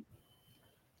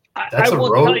that's a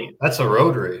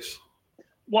road race.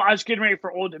 Well, I was getting ready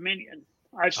for Old Dominion.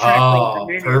 I was trying for Old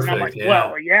Dominion, perfect, and I'm like, yeah.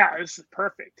 well, yeah, this is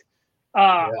perfect.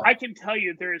 I can tell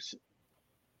you, there's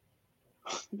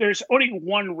only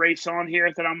one race on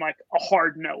here that I'm like a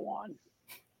hard no on.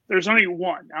 There's only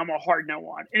one I'm a hard no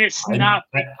on, and it's not.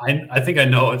 I think I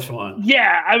know which one.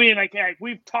 Yeah, I mean, like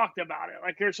we've talked about it.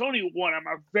 Like, there's only one I'm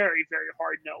a very, very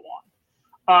hard no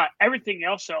on. Everything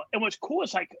else, though, and what's cool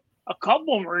is like a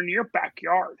couple of them are in your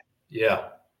backyard. Yeah.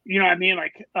 You know what I mean?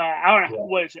 Like, I don't know,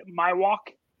 what is it? Miwok?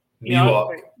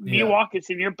 Miwok is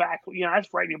in your back.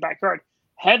 That's right in your backyard.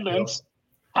 Headlands.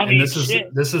 Yep.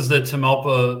 This is the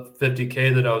Tamalpa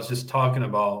 50K that I was just talking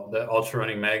about. That Ultra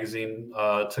Running Magazine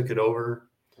took it over.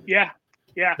 Yeah.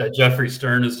 That Jeffrey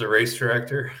Stern is the race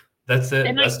director. That's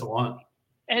it. That's the one.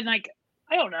 And like,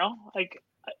 I don't know. Like,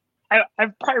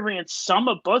 I've probably ran some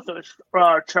of both those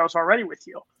trails already with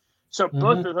you. So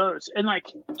both of those, and like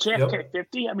JFK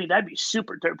 50, I mean, that'd be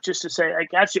super dope just to say, like,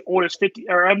 that's the oldest 50,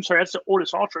 or I'm sorry, that's the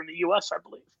oldest ultra in the U.S., I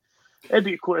believe. It'd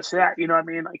be cool to see that, you know what I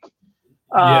mean? Like,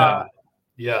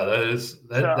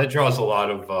 that draws a lot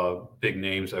of big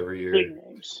names every year. Big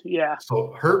names, yeah.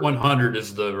 So Hurt 100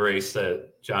 is the race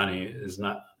that Johnny is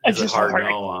not. It's just hard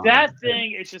no on. That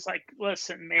thing is just like,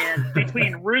 listen, man,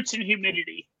 between roots and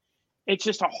humidity, it's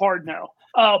just a hard no.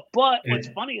 But what's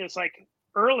funny is, like,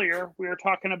 earlier we were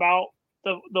talking about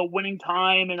the winning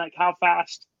time and like how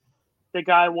fast the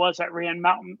guy was that ran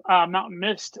Mountain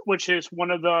Mist, which is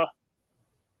one of the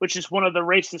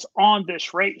races on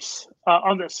this race,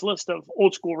 on this list of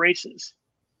old school races.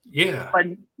 Yeah. But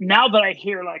now that I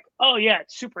hear like, oh yeah,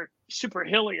 it's super, super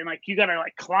hilly, and like you gotta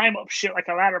like climb up shit like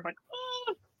a ladder, I'm like,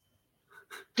 oh,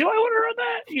 do I want to run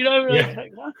that? You know,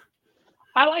 like, huh?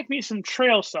 I like me some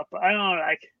trail stuff, but I don't know,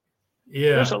 like,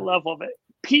 there's a level of it.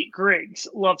 Pete Griggs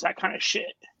loves that kind of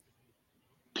shit.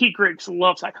 Pete Griggs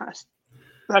loves that kind of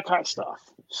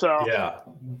stuff. So yeah,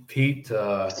 Pete.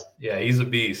 He's a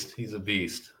beast. He's a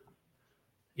beast.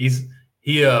 I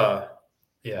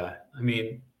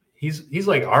mean, he's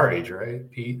like our age, right,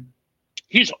 Pete?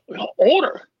 He's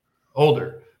older.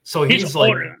 So he's like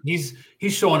older. He's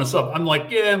showing us up. I'm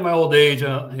like, yeah, in my old age,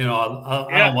 I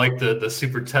don't like the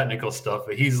super technical stuff,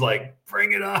 but he's like,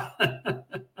 bring it on.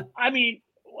 I mean,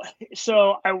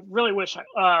 so I really wish it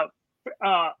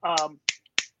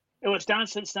was down in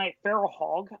Cincinnati. Feral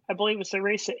Hog, I believe, was the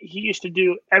race that he used to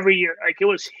do every year. Like, it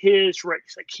was his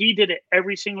race. Like, he did it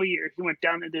every single year. He went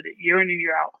down and did it year in and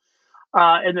year out.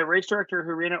 And the race director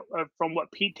who ran it, from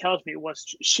what Pete tells me,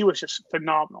 she was just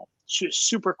phenomenal. She was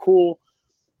super cool.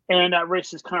 And that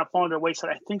race has kind of fallen to the wayside.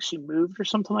 I think she moved or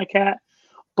something like that.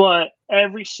 But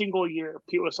every single year,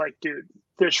 Pete was like, dude,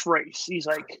 this race, he's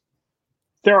like,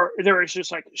 there is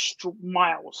just like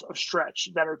miles of stretch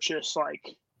that are just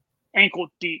like ankle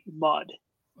deep mud.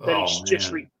 That is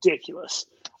just ridiculous.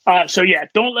 So yeah,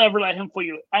 don't ever let him fool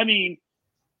you. I mean,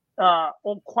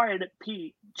 old Quiet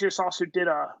Pete just also did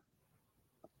a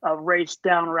race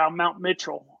down around Mount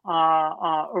Mitchell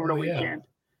over the weekend.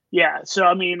 Yeah, so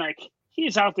I mean, like,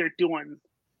 he's out there doing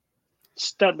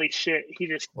studly shit. He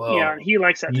just, he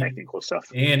likes that technical stuff.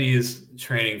 And he is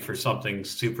training for something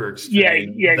super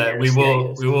extreme that we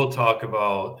will talk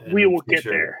about. We will get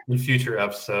there in future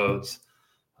episodes.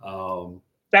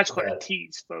 That's quite a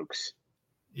tease, folks.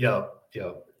 Yeah.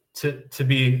 To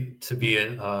be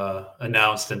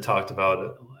announced and talked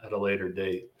about at a later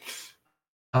date.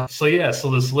 So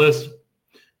this list,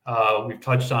 we've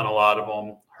touched on a lot of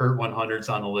them. Hurt 100's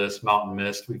on the list. Mountain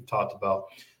Mist we've talked about.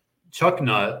 Chuck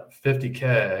Nut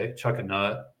 50K, Chuck and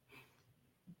Nut,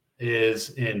 is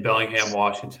in Bellingham,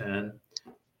 Washington.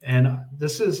 And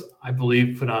this is, I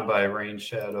believe, put on by Rain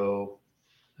Shadow.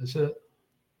 Is it?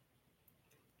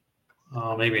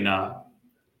 Maybe not.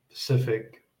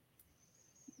 Pacific.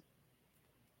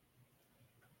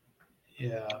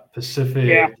 Yeah,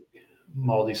 Pacific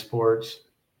Multi Sports.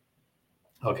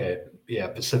 Okay, yeah,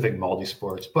 Pacific Multi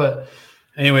Sports. But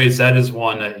anyways, that is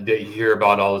one that you hear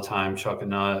about all the time, Chuck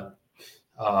and Nut.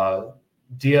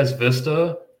 Diaz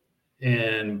Vista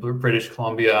in British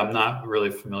Columbia. I'm not really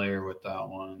familiar with that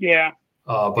one. Yeah.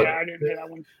 But I didn't hear that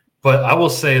one. But I will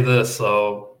say this,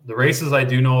 though. The races I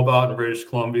do know about in British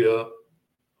Columbia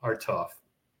are tough.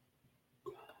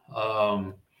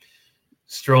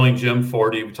 Sterling Jim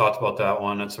 40, we talked about that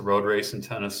one. It's a road race in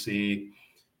Tennessee,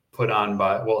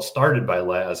 started by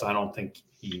Laz. I don't think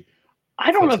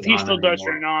I don't know if he still does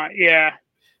or not. Yeah.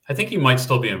 I think he might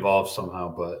still be involved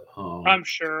somehow, but I'm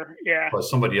sure. Yeah. But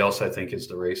somebody else, I think, is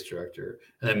the race director.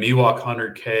 And then Miwok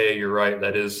 100K, you're right.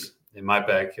 That is in my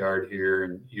backyard here,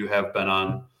 and you have been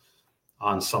on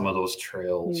some of those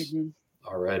trails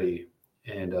already.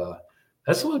 And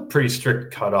that's a pretty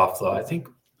strict cutoff, though. I think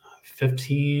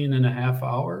 15 and a half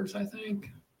hours, I think,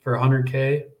 for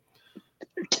 100K.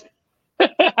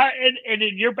 and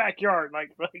in your backyard,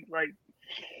 like,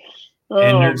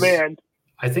 oh, man.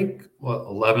 I think,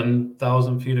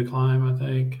 11,000 feet of climb, I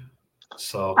think.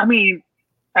 So, I mean,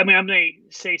 I'm going to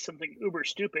say something uber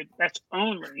stupid. That's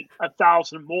only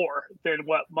 1,000 more than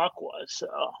what Muck was. So,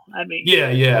 I mean,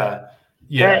 yeah.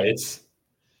 Hey,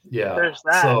 there's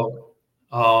that. So,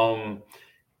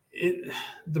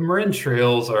 the Marin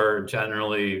trails are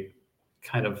generally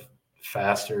kind of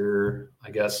faster, I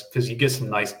guess, because you get some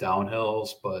nice downhills,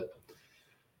 but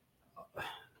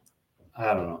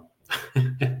I don't know.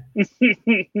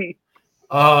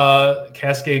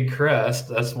 Cascade Crest.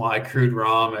 That's why I crewed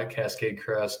ROM at Cascade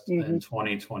Crest in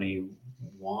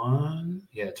 2021.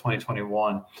 Yeah,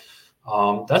 2021.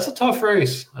 That's a tough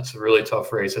race. That's a really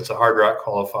tough race. It's a hard rock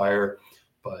qualifier,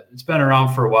 but it's been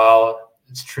around for a while.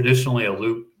 It's traditionally a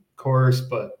loop course,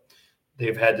 but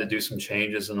they've had to do some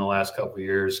changes in the last couple of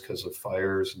years because of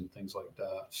fires and things like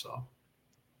that. So,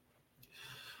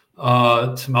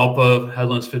 Tamalpa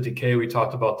Headlands 50K, we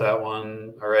talked about that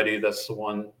one already. That's the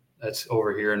one that's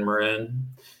over here in Marin.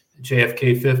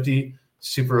 JFK 50,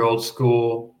 super old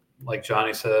school. Like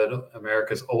Johnny said,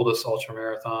 America's oldest ultra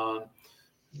marathon.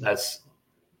 That's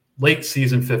late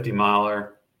season 50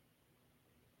 miler.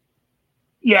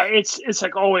 Yeah, it's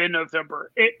like all the way in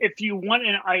November. If you want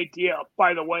an idea,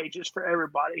 by the way, just for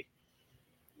everybody,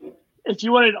 if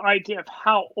you want an idea of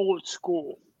how old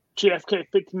school JFK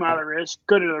 50 miler is,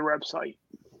 go to their website.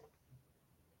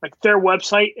 Like, their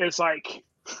website is like,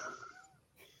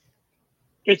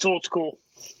 it's old school.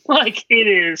 Like, it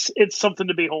is. It's something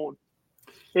to behold.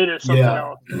 It is something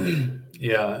else.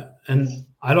 Yeah, and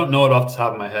I don't know it off the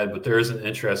top of my head, but there is an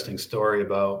interesting story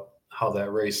about how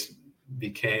that race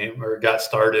became or got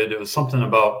started. It was something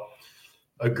about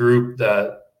a group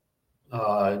that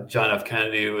John F.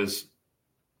 Kennedy was.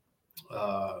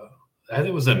 I think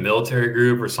it was a military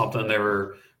group or something. They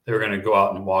were going to go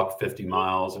out and walk 50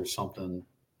 miles or something.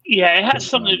 Yeah, it has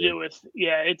something to do with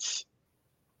it's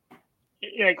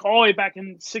like all the way back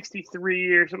in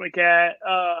 '63 or something like that.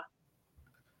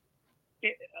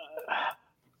 It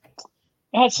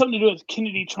had something to do with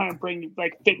Kennedy trying to bring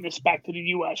like fitness back to the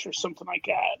U.S. or something like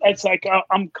that. It's like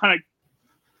I'm kind of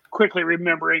quickly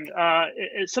remembering.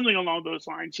 It's something along those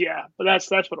lines. Yeah, but that's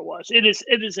what it was. It is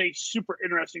a super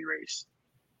interesting race.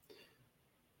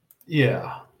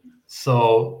 Yeah,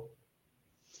 so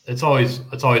it's always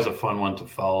a fun one to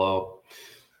follow.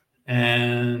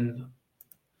 And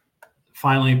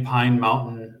finally, Pine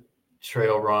Mountain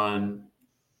Trail Run.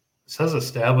 It says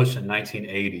established in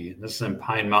 1980. This is in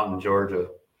Pine Mountain, Georgia.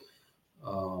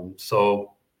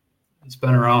 So it's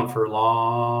been around for a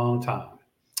long time.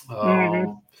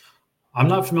 I'm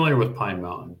not familiar with Pine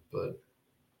Mountain, but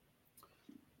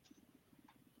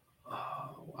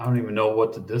I don't even know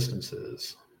what the distance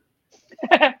is.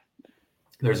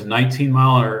 There's a 19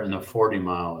 miler and a 40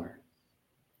 miler.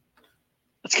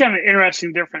 That's kind of an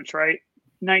interesting difference, right?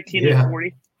 19 and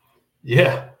 40.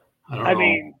 Yeah. I don't know.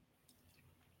 Mean,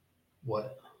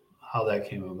 how that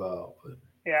came about, but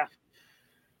yeah.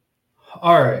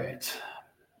 All right.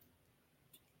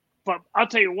 But I'll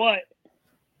tell you what,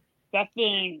 that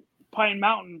thing, Pine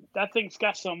Mountain, that thing's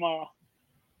got some.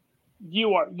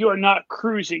 You are not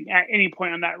cruising at any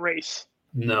point on that race.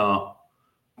 No.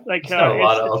 Like it's got a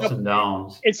lot of ups and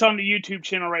downs. It's on the YouTube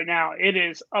channel right now. It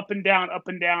is up and down, up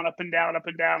and down, up and down, up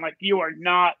and down. You are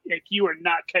not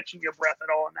catching your breath at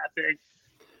all in that thing.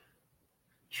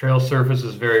 Trail surface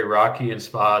is very rocky in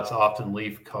spots, often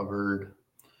leaf covered.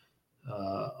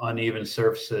 Uneven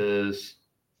surfaces.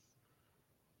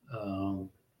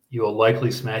 You will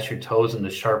likely smash your toes into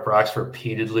sharp rocks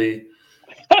repeatedly.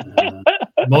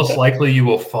 Most likely you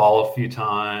will fall a few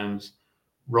times.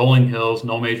 Rolling hills,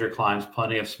 no major climbs,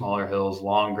 plenty of smaller hills,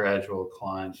 long gradual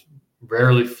climbs,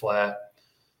 rarely flat.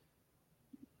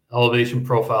 Elevation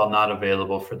profile not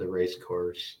available for the race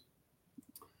course.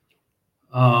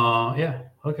 Yeah,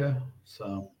 okay.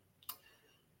 So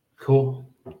cool.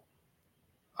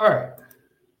 All right.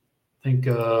 I think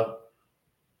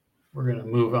we're going to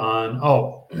move on.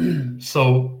 Oh,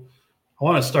 so I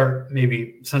want to start,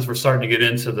 maybe since we're starting to get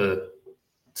into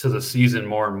the season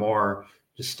more and more,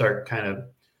 just start kind of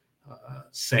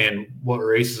saying what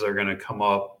races are going to come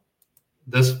up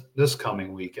this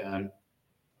coming weekend.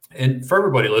 And for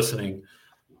everybody listening,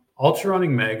 Ultra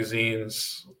Running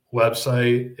Magazine's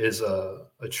website is a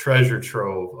treasure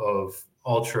trove of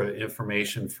ultra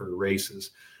information for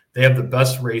races. They have the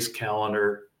best race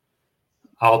calendar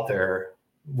out there,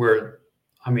 where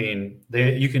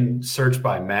you can search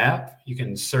by map, you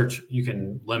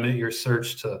can limit your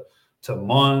search to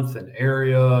month and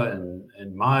area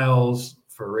and miles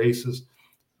for races.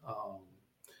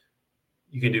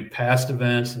 You can do past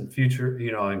events and future,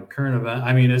 and current event.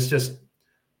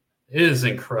 It is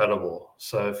incredible.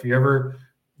 So if you're ever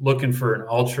looking for an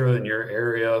ultra in your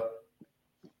area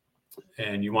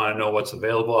and you want to know what's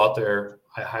available out there,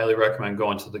 I highly recommend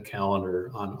going to the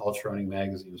calendar on Ultra Running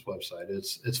Magazine's website.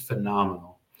 It's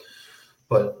phenomenal.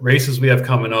 But races we have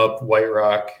coming up: White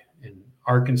Rock in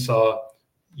Arkansas,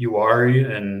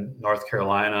 URM in North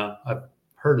Carolina. I've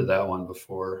heard of that one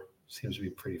before. Seems to be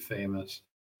pretty famous.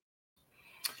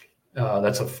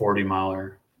 That's a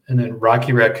 40-miler. And then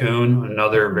Rocky Raccoon,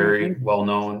 another very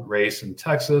well-known race in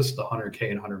Texas, the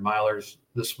 100K and 100 milers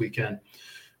this weekend.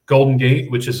 Golden Gate,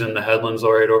 which is in the Headlands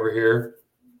right over here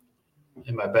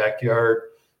in my backyard.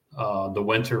 The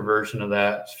winter version of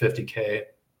that is 50K.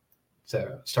 So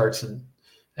it starts and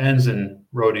ends in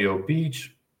Rodeo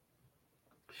Beach.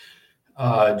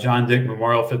 John Dick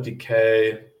Memorial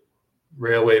 50K,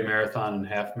 Railway Marathon and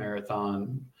Half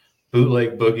Marathon,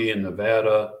 Bootleg Boogie in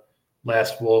Nevada,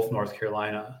 Last Wolf, North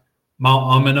Carolina,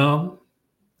 Mount Umunum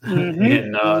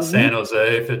in San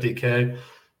Jose 50K.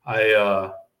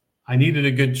 I needed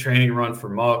a good training run for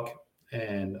Muck,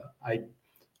 and I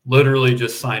literally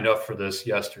just signed up for this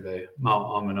yesterday, Mount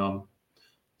Umunum.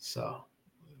 So I'll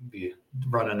be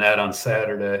running that on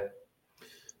Saturday.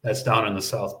 That's down in the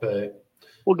South Bay.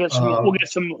 We'll get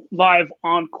some live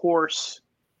on course.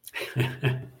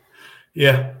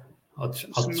 Yeah, I'll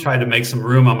try to make some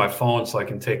room on my phone so I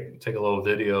can take a little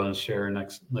video and share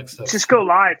next episode. Just go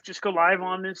live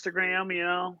on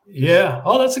Instagram. Yeah.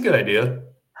 Oh, that's a good idea.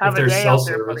 Have if there's cell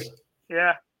service.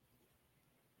 Yeah.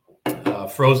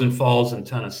 Frozen Falls in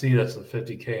Tennessee, that's a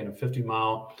 50K and a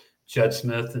 50-mile. Jed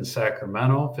Smith in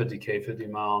Sacramento, 50K,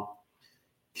 50-mile.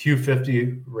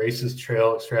 Q50 Races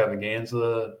Trail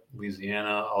Extravaganza,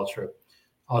 Louisiana,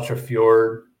 Ultra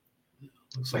Fjord.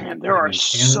 Looks like there are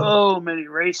so many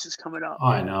races coming up.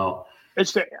 I know.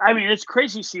 It's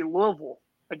crazy to see Louisville.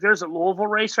 Like, there's a Louisville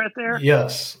race right there.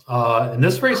 Yes. And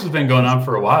this race has been going on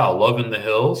for a while, Love in the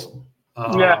Hills.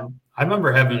 Yeah. I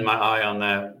remember having my eye on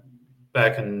that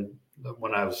back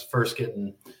when I was first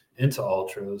getting into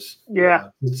ultras. Yeah.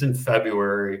 It's in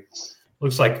February.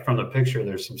 Looks like from the picture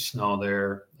there's some snow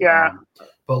there. Yeah.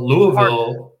 But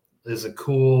Louisville is a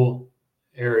cool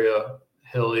area,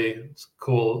 hilly. It's a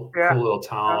cool little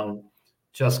town. Yeah.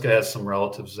 Jessica has some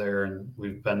relatives there, and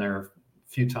we've been there a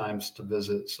few times to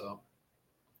visit. So,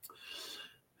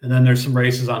 and then there's some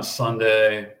races on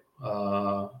Sunday.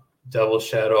 Devil's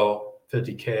Shadow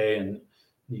 50K in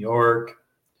New York,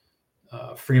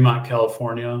 Fremont,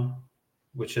 California,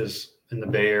 which is in the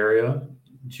Bay Area,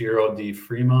 Giro di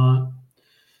Fremont,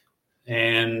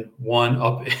 and one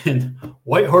up in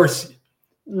Whitehorse,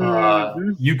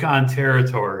 Yukon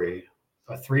Territory,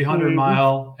 a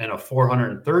 300-mile and a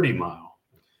 430-mile.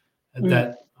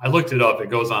 That I looked it up. It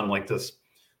goes on like this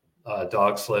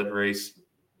dog sled race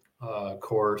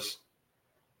course,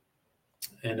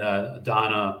 and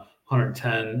Donna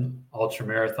 110 ultra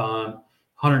marathon,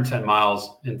 110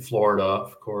 miles in Florida,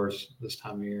 of course, this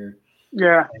time of year.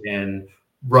 Yeah. And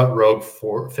Rut Rogue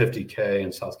 50K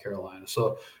in South Carolina.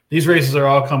 So these races are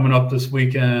all coming up this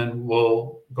weekend.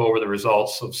 We'll go over the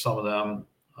results of some of them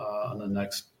on the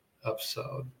next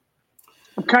episode.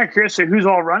 I'm kind of curious who's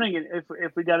all running it,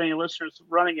 if we got any listeners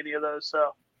running any of those.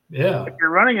 So yeah, if you're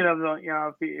running it,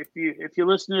 if you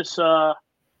listen to this,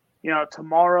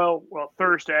 tomorrow,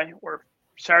 Thursday or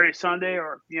Saturday, Sunday,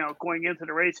 or going into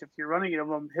the race, if you're running it of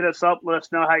them, hit us up. Let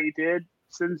us know how you did.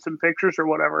 send some pictures or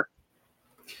whatever.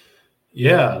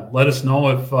 Yeah, let us know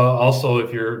if also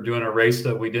if you're doing a race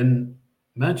that we didn't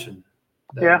mention,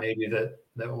 that maybe that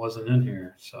wasn't in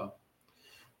here. So,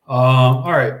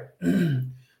 all right.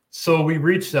 So we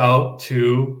reached out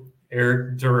to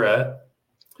Eric Durrett,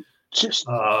 just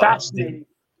fascinating.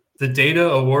 The Data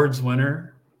Awards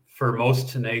winner for most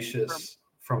tenacious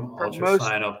from Ultra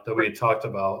Sign Up that we had talked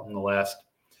about in the last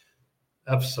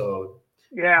episode.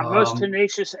 Yeah, most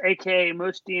tenacious, aka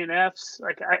most DNFs.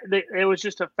 Like it was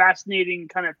just a fascinating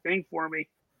kind of thing for me.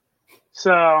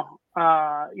 So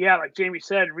yeah, like Jamie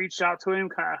said, reached out to him.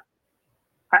 Kind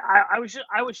of, I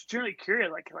was generally curious.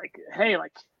 Like hey,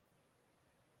 like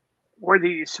were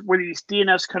these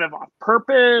DNFs kind of on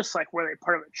purpose? Like were they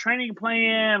part of a training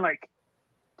plan? Like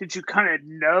did you kind of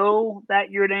know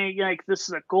that you're like this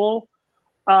is a goal?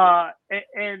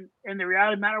 And the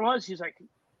reality of the matter was, he's like,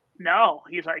 no,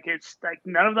 he's like, it's like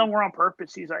none of them were on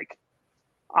purpose. He's like,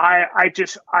 I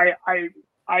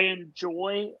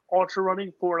enjoy ultra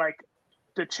running for like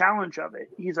the challenge of it.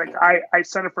 He's like, I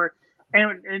signed up for,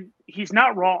 and he's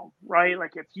not wrong, right?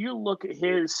 Like if you look at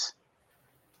his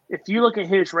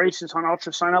races on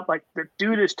Ultra Sign Up, like the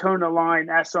dude is towing the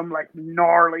line at some like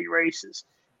gnarly races,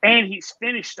 and he's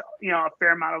finished, a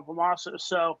fair amount of them also.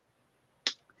 So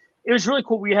it was really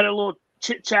cool. We had a little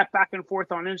chit chat back and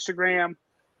forth on Instagram.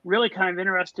 Really kind of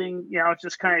interesting,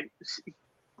 just kind of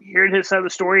hearing his side of the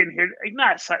story and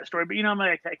not his side of the story, but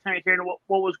I kind of hearing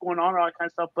what was going on, all that kind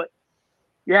of stuff. But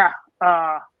yeah,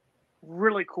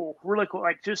 really cool.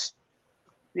 Like just,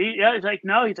 he's like,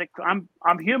 no, he's like, I'm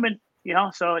human,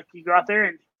 so like you go out there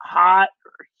and hot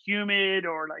or humid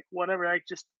or like whatever, like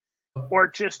just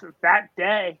that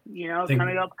day,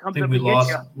 kind of comes up we and gets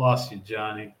you. Lost you,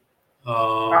 Johnny.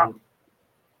 All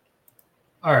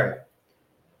right.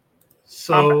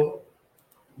 So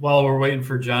while we're waiting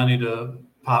for Johnny to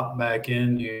pop back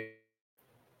in,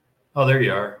 there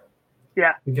you are.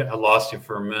 Yeah. I lost you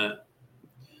for a minute.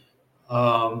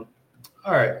 All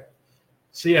right.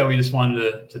 So yeah, we just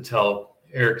wanted to tell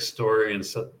Eric's story and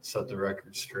set the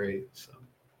record straight. So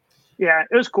yeah,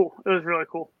 it was cool. It was really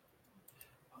cool.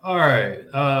 All right.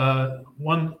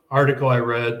 One article I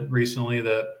read recently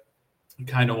that I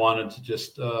kind of wanted to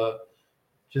just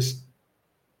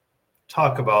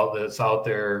talk about that's out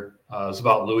there is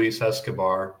about Luis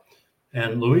Escobar.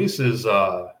 And Luis is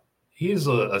he's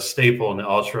a staple in the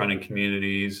ultra running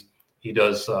communities. He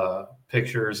does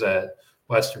pictures at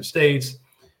Western States.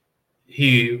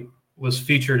 He was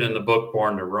featured in the book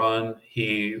Born to Run.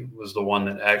 He was the one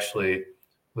that actually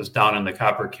was down in the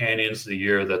Copper Canyons the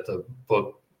year that the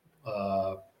book,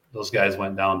 those guys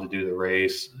went down to do the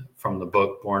race from the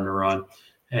book Born to Run.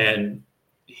 And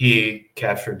he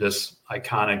captured this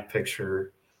iconic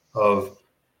picture of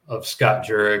Scott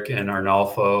Jurek and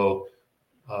Arnolfo,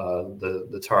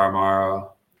 the Tarahumara,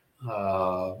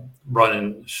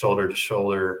 running shoulder to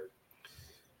shoulder.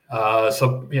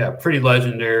 So yeah, pretty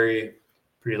legendary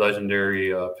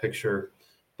picture.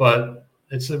 But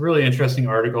it's a really interesting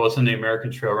article. It's in the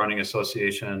American Trail Running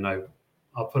Association.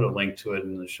 I'll put a link to it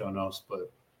in the show notes,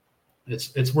 but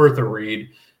it's worth a read.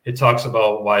 It talks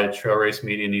about why trail race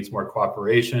media needs more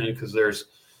cooperation because there's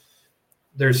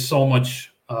so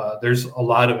much, there's a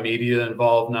lot of media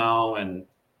involved now, and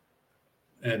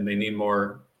they need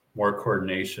more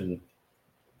coordination.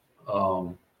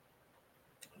 And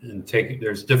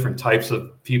there's different types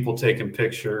of people taking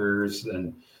pictures,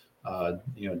 and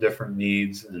different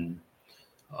needs, and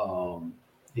so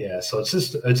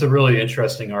it's a really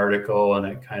interesting article, and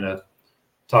it kind of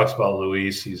talks about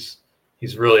Luis.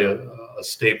 He's really a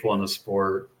staple in the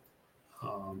sport.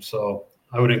 So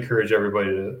I would encourage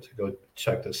everybody to go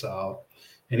check this out.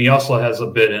 And he also has a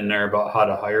bit in there about how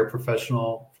to hire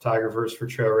professional photographers for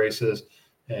trail races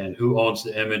and who owns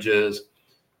the images.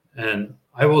 And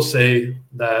I will say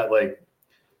that, like,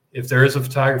 if there is a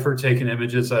photographer taking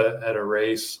images at a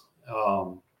race,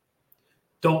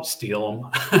 don't steal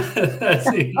them.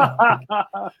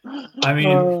 I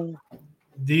mean,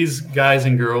 these guys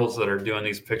and girls that are doing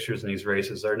these pictures in these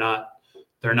races, they're not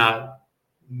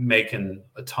making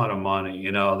a ton of money.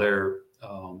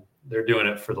 They're doing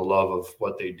it for the love of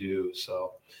what they do.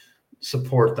 So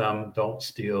support them. Don't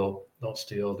steal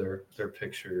their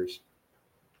pictures.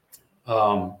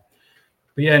 But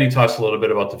yeah, and he talks a little bit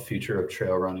about the future of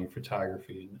trail running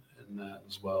photography and that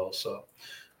as well. So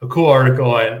a cool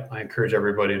article. I encourage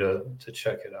everybody to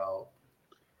check it out.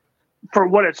 For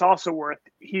what it's also worth,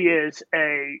 he is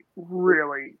a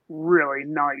really, really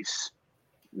nice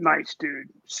dude.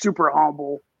 Super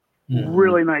humble,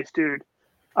 really nice dude.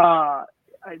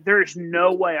 There's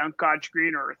no way on God's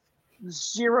green earth,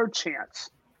 zero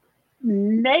chance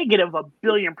negative a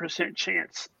billion%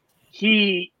 chance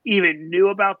he even knew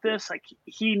about this. Like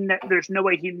there's no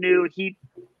way he knew.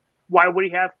 Why would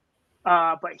he have?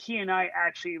 But he and I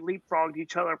actually leapfrogged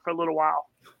each other for a little while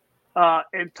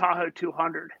in Tahoe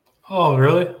 200. Oh,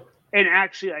 really? And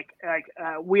actually,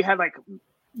 we had like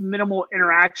minimal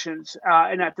interactions.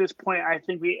 And at this point, I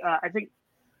think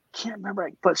can't remember,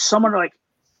 but someone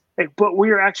but we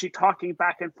were actually talking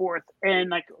back and forth, and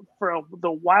like for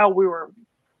the while we were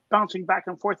bouncing back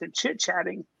and forth and chit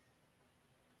chatting.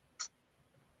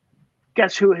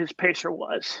 Guess who his pacer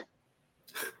was?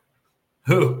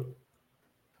 Who?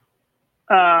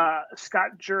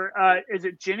 Scott is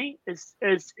it Jenny? Is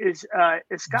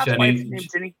Scott's Jenny, wife's name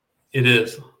Jenny? It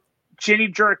is. Jenny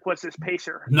Jerk was his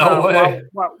pacer. No way.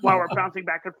 While we're bouncing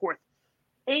back and forth.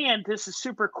 And this is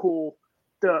super cool.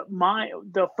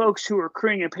 The folks who are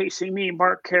crewing and pacing me,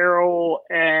 Mark Carroll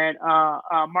and oh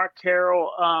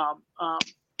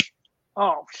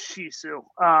Shizu.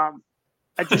 I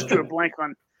just drew a blank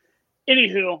on.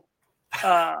 Anywho,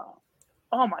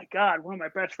 oh my God, one of my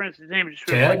best friends, his name is just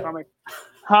drew a blank on me.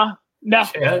 Huh? No.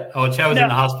 Chad? Oh, Chad was in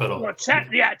the hospital. Well, Chad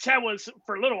was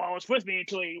for a little while. Was with me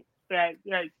until he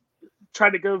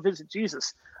tried to go visit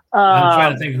Jesus. I'm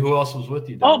trying to think who else was with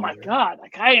you. Oh my God!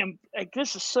 Like I am. Like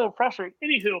this is so frustrating.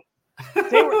 Anywho,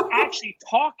 they were actually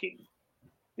talking.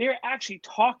 They were actually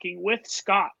talking with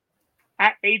Scott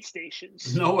at aid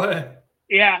stations. No way.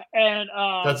 Yeah, and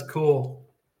that's cool.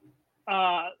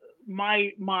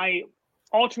 My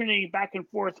alternating back and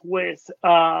forth with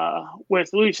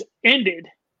Luis ended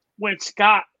when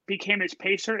Scott became his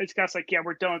pacer. And Scott's like, yeah,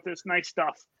 we're done with this nice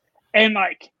stuff, and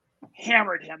like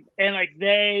hammered him, and like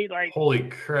they like holy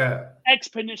crap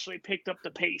exponentially picked up the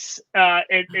pace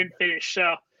and finished.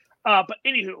 So, but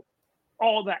anywho,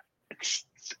 all that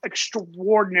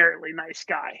extraordinarily nice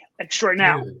guy.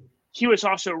 Now, he was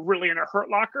also really in a hurt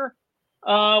locker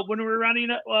when we were running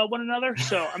one another.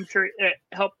 So I'm sure it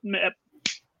helped me.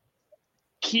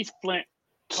 Keith Flint.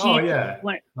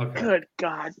 Flint. Okay. Good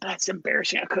God, that's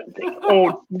embarrassing. I couldn't think.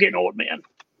 I'm getting old, man.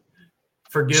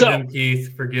 Forgive him,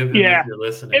 Keith. Forgive him if you're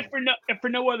listening. If for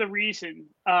no other reason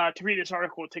to read this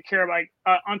article, to care about,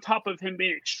 on top of him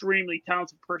being an extremely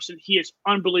talented person, he is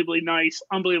unbelievably nice,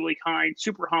 unbelievably kind,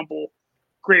 super humble,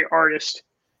 great artist.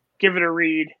 Give it a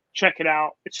read. Check it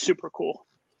out. It's super cool.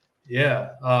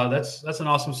 Yeah, that's an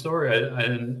awesome story. I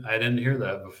didn't hear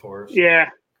that before. So. Yeah.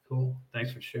 Cool.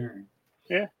 Thanks for sharing.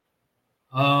 Yeah.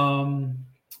 All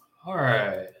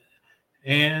right.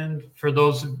 And for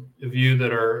those of you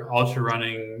that are ultra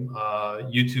running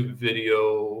YouTube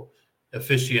video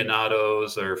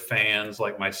aficionados or fans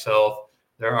like myself,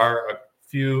 there are a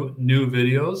few new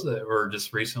videos that were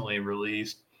just recently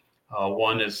released.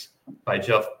 One is by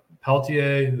Jeff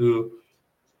Peltier, who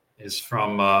is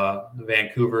from the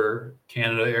Vancouver,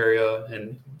 Canada area,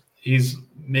 and he's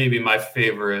maybe my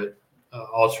favorite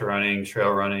ultra running,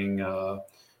 trail running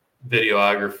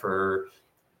videographer.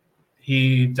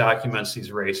 He documents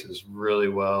these races really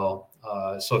well.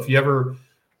 So if you ever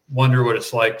wonder what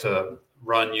it's like to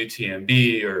run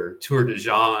UTMB or Tour de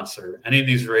France or any of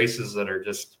these races that are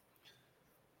just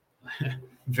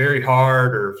very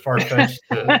hard or far-fetched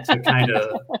to kind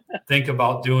of think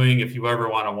about doing, if you ever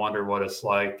want to wonder what it's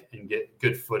like and get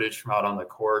good footage from out on the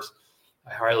course,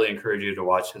 I highly encourage you to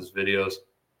watch his videos.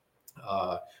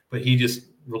 But he just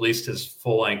released his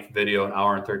full-length video, an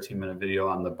hour and 13-minute video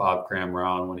on the Bob Graham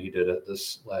round when he did it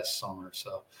this last summer.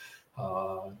 So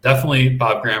definitely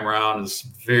Bob Graham round is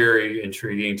very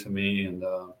intriguing to me. And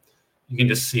you can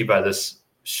just see by this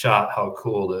shot how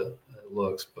cool it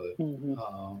looks. But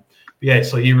yeah,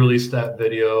 so he released that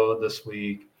video this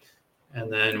week. And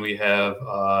then we have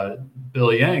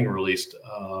Bill Yang released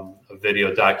a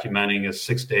video documenting a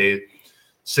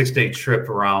six-day trip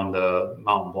around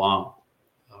Mount Blanc.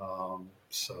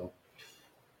 So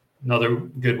another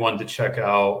good one to check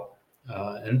out.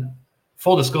 And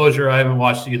full disclosure, I haven't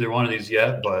watched either one of these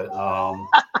yet, but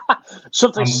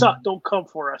something suck. Don't come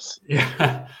for us.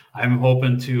 Yeah, I'm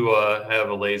hoping to have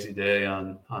a lazy day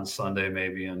on Sunday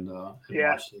maybe and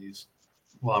watch these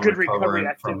while I'm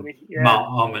recovering from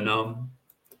Mount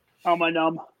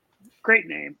Umanum. Great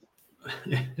name.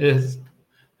 It's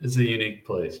a unique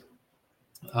place.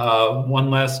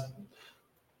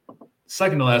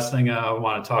 Second to last thing I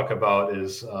want to talk about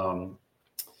is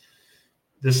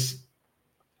this.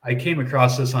 I came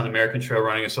across this on the American Trail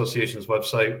Running Association's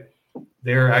website.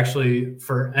 They're actually,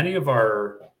 for any of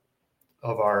our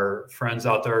friends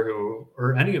out there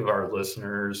or any of our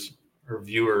listeners or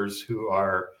viewers who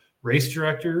are race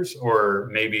directors or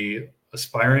maybe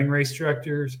aspiring race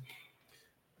directors,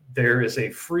 there is a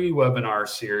free webinar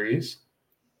series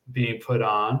being put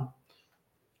on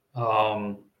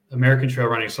American Trail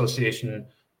Running Association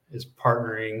is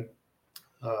partnering,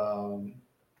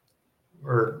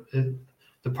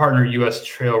 the partner U.S.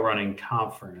 Trail Running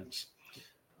Conference.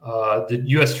 The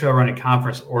U.S. Trail Running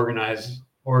Conference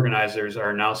organizers are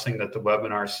announcing that the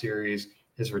webinar series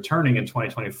is returning in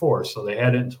 2024. So they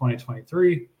had it in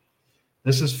 2023.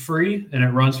 This is free, and it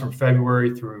runs from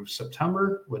February through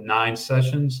September with 9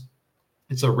 sessions.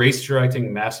 It's a race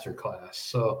directing masterclass.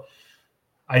 So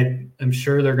I am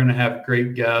sure they're going to have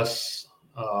great guests.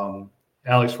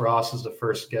 Alex Ross is the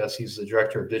first guest. He's the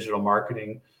director of digital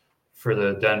marketing for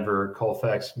the Denver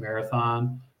Colfax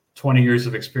Marathon. 20 years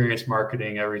of experience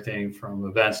marketing everything from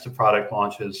events to product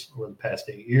launches over the past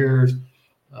 8 years.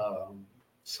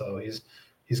 So he's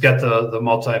got the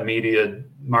multimedia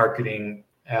marketing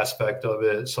aspect of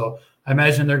it. So I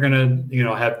imagine they're going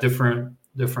to have different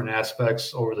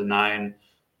aspects over the nine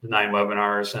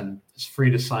webinars, and it's free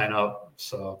to sign up.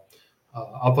 So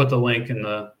I'll put the link in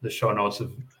the show notes if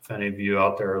any of you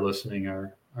out there are listening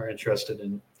are interested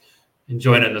in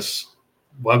joining this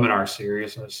webinar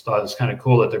series. I just thought it's kind of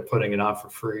cool that they're putting it on for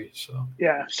free. So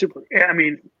yeah, super. Yeah, I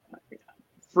mean,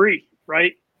 free,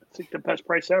 right? It's like the best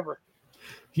price ever.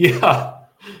 Yeah,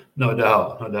 no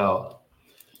doubt.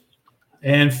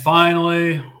 And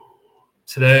finally,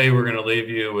 today we're going to leave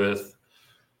you with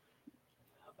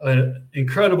an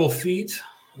incredible feat.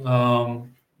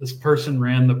 This person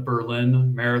ran the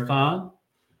Berlin Marathon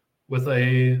with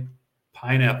a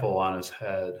pineapple on his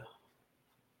head.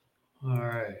 All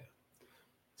right.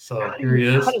 So here he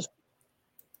is.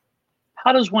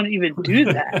 How does one even do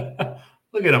that?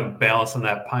 Look at him balancing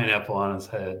that pineapple on his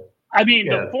head. I mean,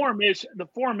 the form is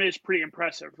pretty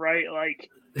impressive, right? Like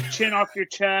chin off your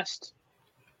chest.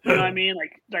 You know what I mean?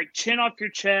 Like chin off your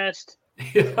chest,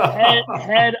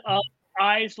 head up,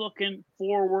 eyes looking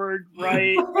forward,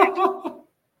 right?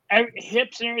 Like,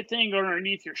 hips and everything going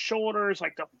underneath your shoulders.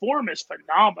 Like the form is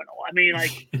phenomenal. I mean,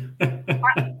 like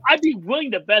I'd be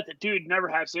willing to bet the dude never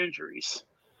has injuries.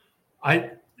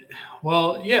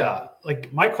 Well, yeah.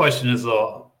 Like my question is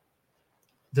though,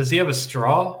 does he have a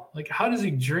straw? Like how does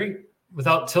he drink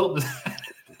without tilting?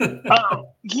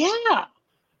 Yeah.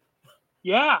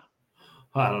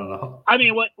 I don't know. I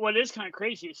mean, what is kind of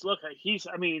crazy is look, he's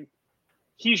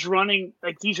running,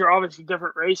 like these are obviously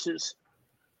different races.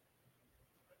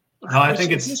 No, I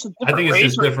think it's just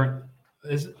different.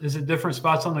 Is it different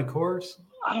spots on the course?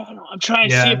 I don't know. I'm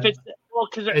trying to see if it's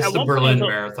because it's the Berlin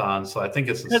Marathon, so I think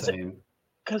it's the same.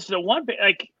 Because the one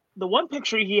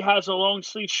picture he has a long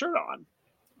sleeve shirt on.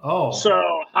 Oh.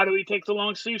 So how do we take the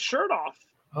long sleeve shirt off?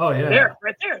 Oh yeah. There,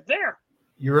 right there.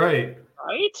 You're right.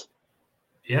 Right?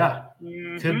 Yeah.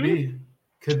 Mm-hmm.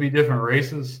 Could be different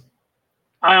races.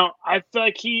 I feel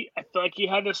like he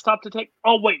had to stop to take.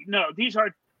 Oh wait, no, these are.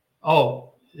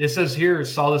 Oh, it says here,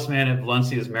 saw this man at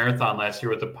Valencia's marathon last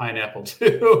year with a pineapple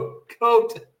too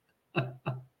coat.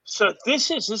 So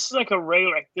this is like a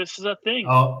regular. This is a thing.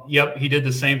 Oh, yep. He did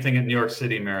the same thing at New York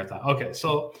City Marathon. Okay,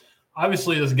 so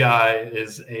obviously this guy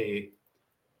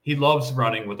he loves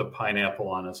running with a pineapple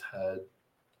on his head.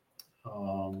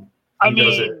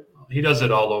 He does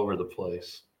it all over the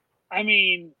place. I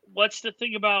mean, what's the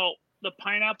thing about the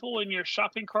pineapple in your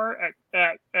shopping cart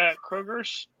at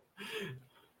Kroger's?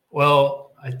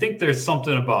 Well, I think there's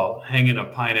something about hanging a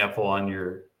pineapple on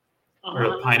your or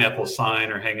a pineapple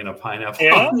sign or hanging a pineapple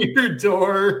on your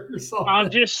door or something. I'm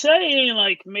just saying,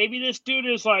 like, maybe this dude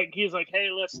is like, he's like, hey,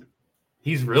 listen.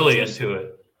 He's really into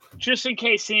it. Just in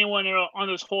case anyone on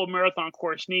this whole marathon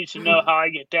course needs to know how I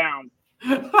get down.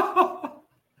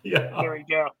 Yeah. There we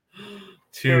go.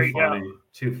 Too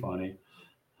funny.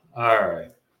 All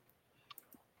right.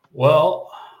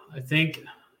 Well, I think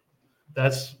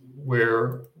that's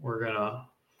where we're going to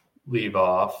leave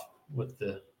off with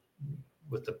the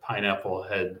pineapple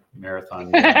head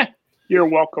marathon. You're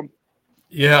welcome.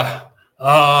 Yeah.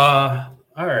 All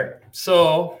right.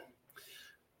 So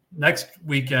next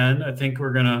weekend, I think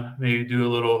we're going to maybe do a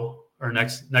little, or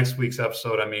next week's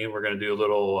episode, we're going to do a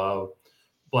little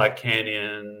Black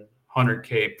Canyon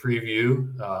 100K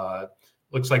preview.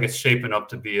 Looks like it's shaping up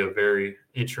to be a very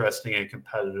interesting and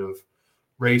competitive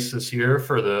race this year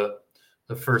for the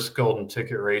first golden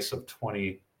ticket race of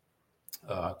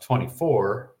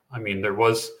 2024. There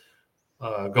was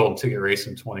a golden ticket race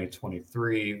in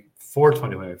 2023 for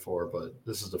 2024, but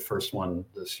this is the first one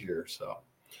this year. So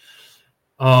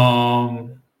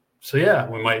yeah,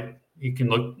 you can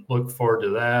look forward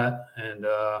to that. And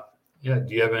do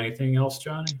you have anything else,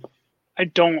 Johnny? I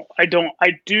don't. I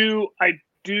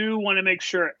do want to make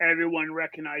sure everyone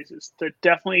recognizes to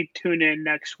definitely tune in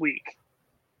next week,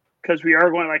 because we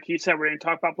are going, like you said, we're going to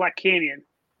talk about Black Canyon,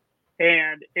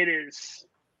 and it is.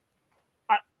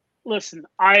 Listen,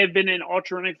 I have been in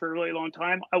ultra running for a really long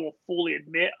time. I will fully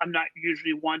admit I'm not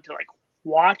usually one to like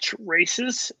watch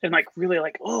races and like really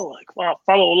like, oh, like wow,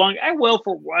 follow along. I will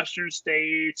for Western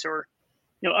States or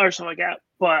or something like that.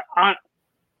 But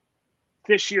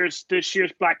this year's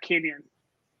Black Canyon,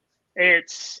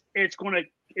 it's gonna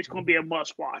be a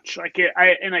must watch. Like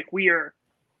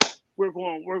we're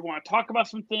going to talk about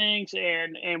some things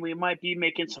and we might be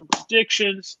making some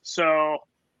predictions. So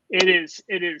it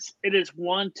is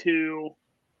one to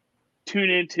tune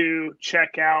into,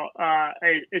 check out.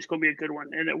 It's going to be a good one,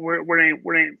 and we're going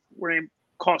to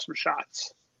call some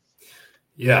shots.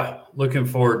 Yeah, looking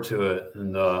forward to it,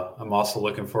 and I'm also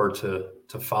looking forward to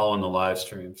following the live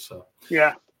stream. So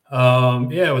yeah.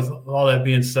 Yeah. With all that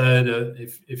being said,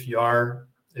 if you are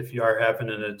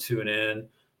happening to tune in,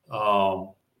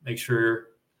 make sure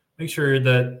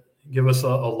that give us a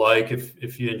like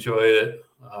if you enjoy it.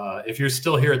 If you're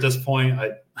still here at this point,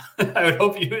 I I would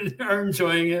hope you are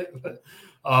enjoying it. But,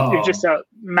 you're just a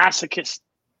masochist.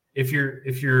 If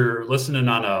you're listening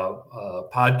on a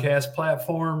podcast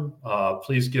platform,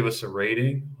 please give us a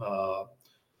rating.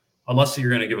 Unless you're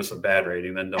going to give us a bad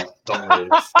rating, then don't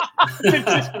rate us.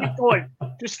 Just keep going.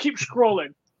 Just keep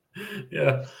scrolling.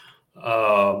 Yeah.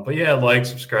 But yeah, like,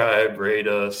 subscribe, rate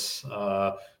us,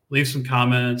 leave some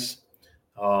comments.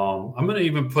 I'm going to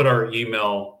even put our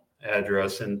email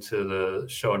address into the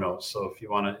show notes. So if you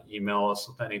want to email us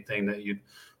with anything that you'd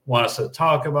want us to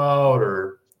talk about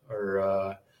or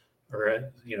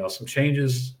some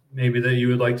changes maybe that you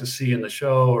would like to see in the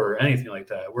show or anything like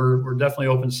that, we're definitely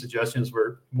open to suggestions. We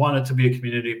want it to be a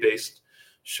community-based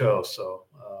show. So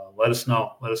let us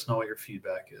know what your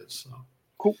feedback is. So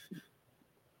cool.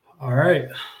 All right.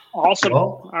 Awesome.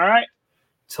 Well, all right.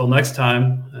 Till next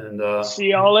time. And see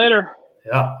y'all later.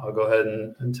 Yeah, I'll go ahead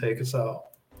and take us out.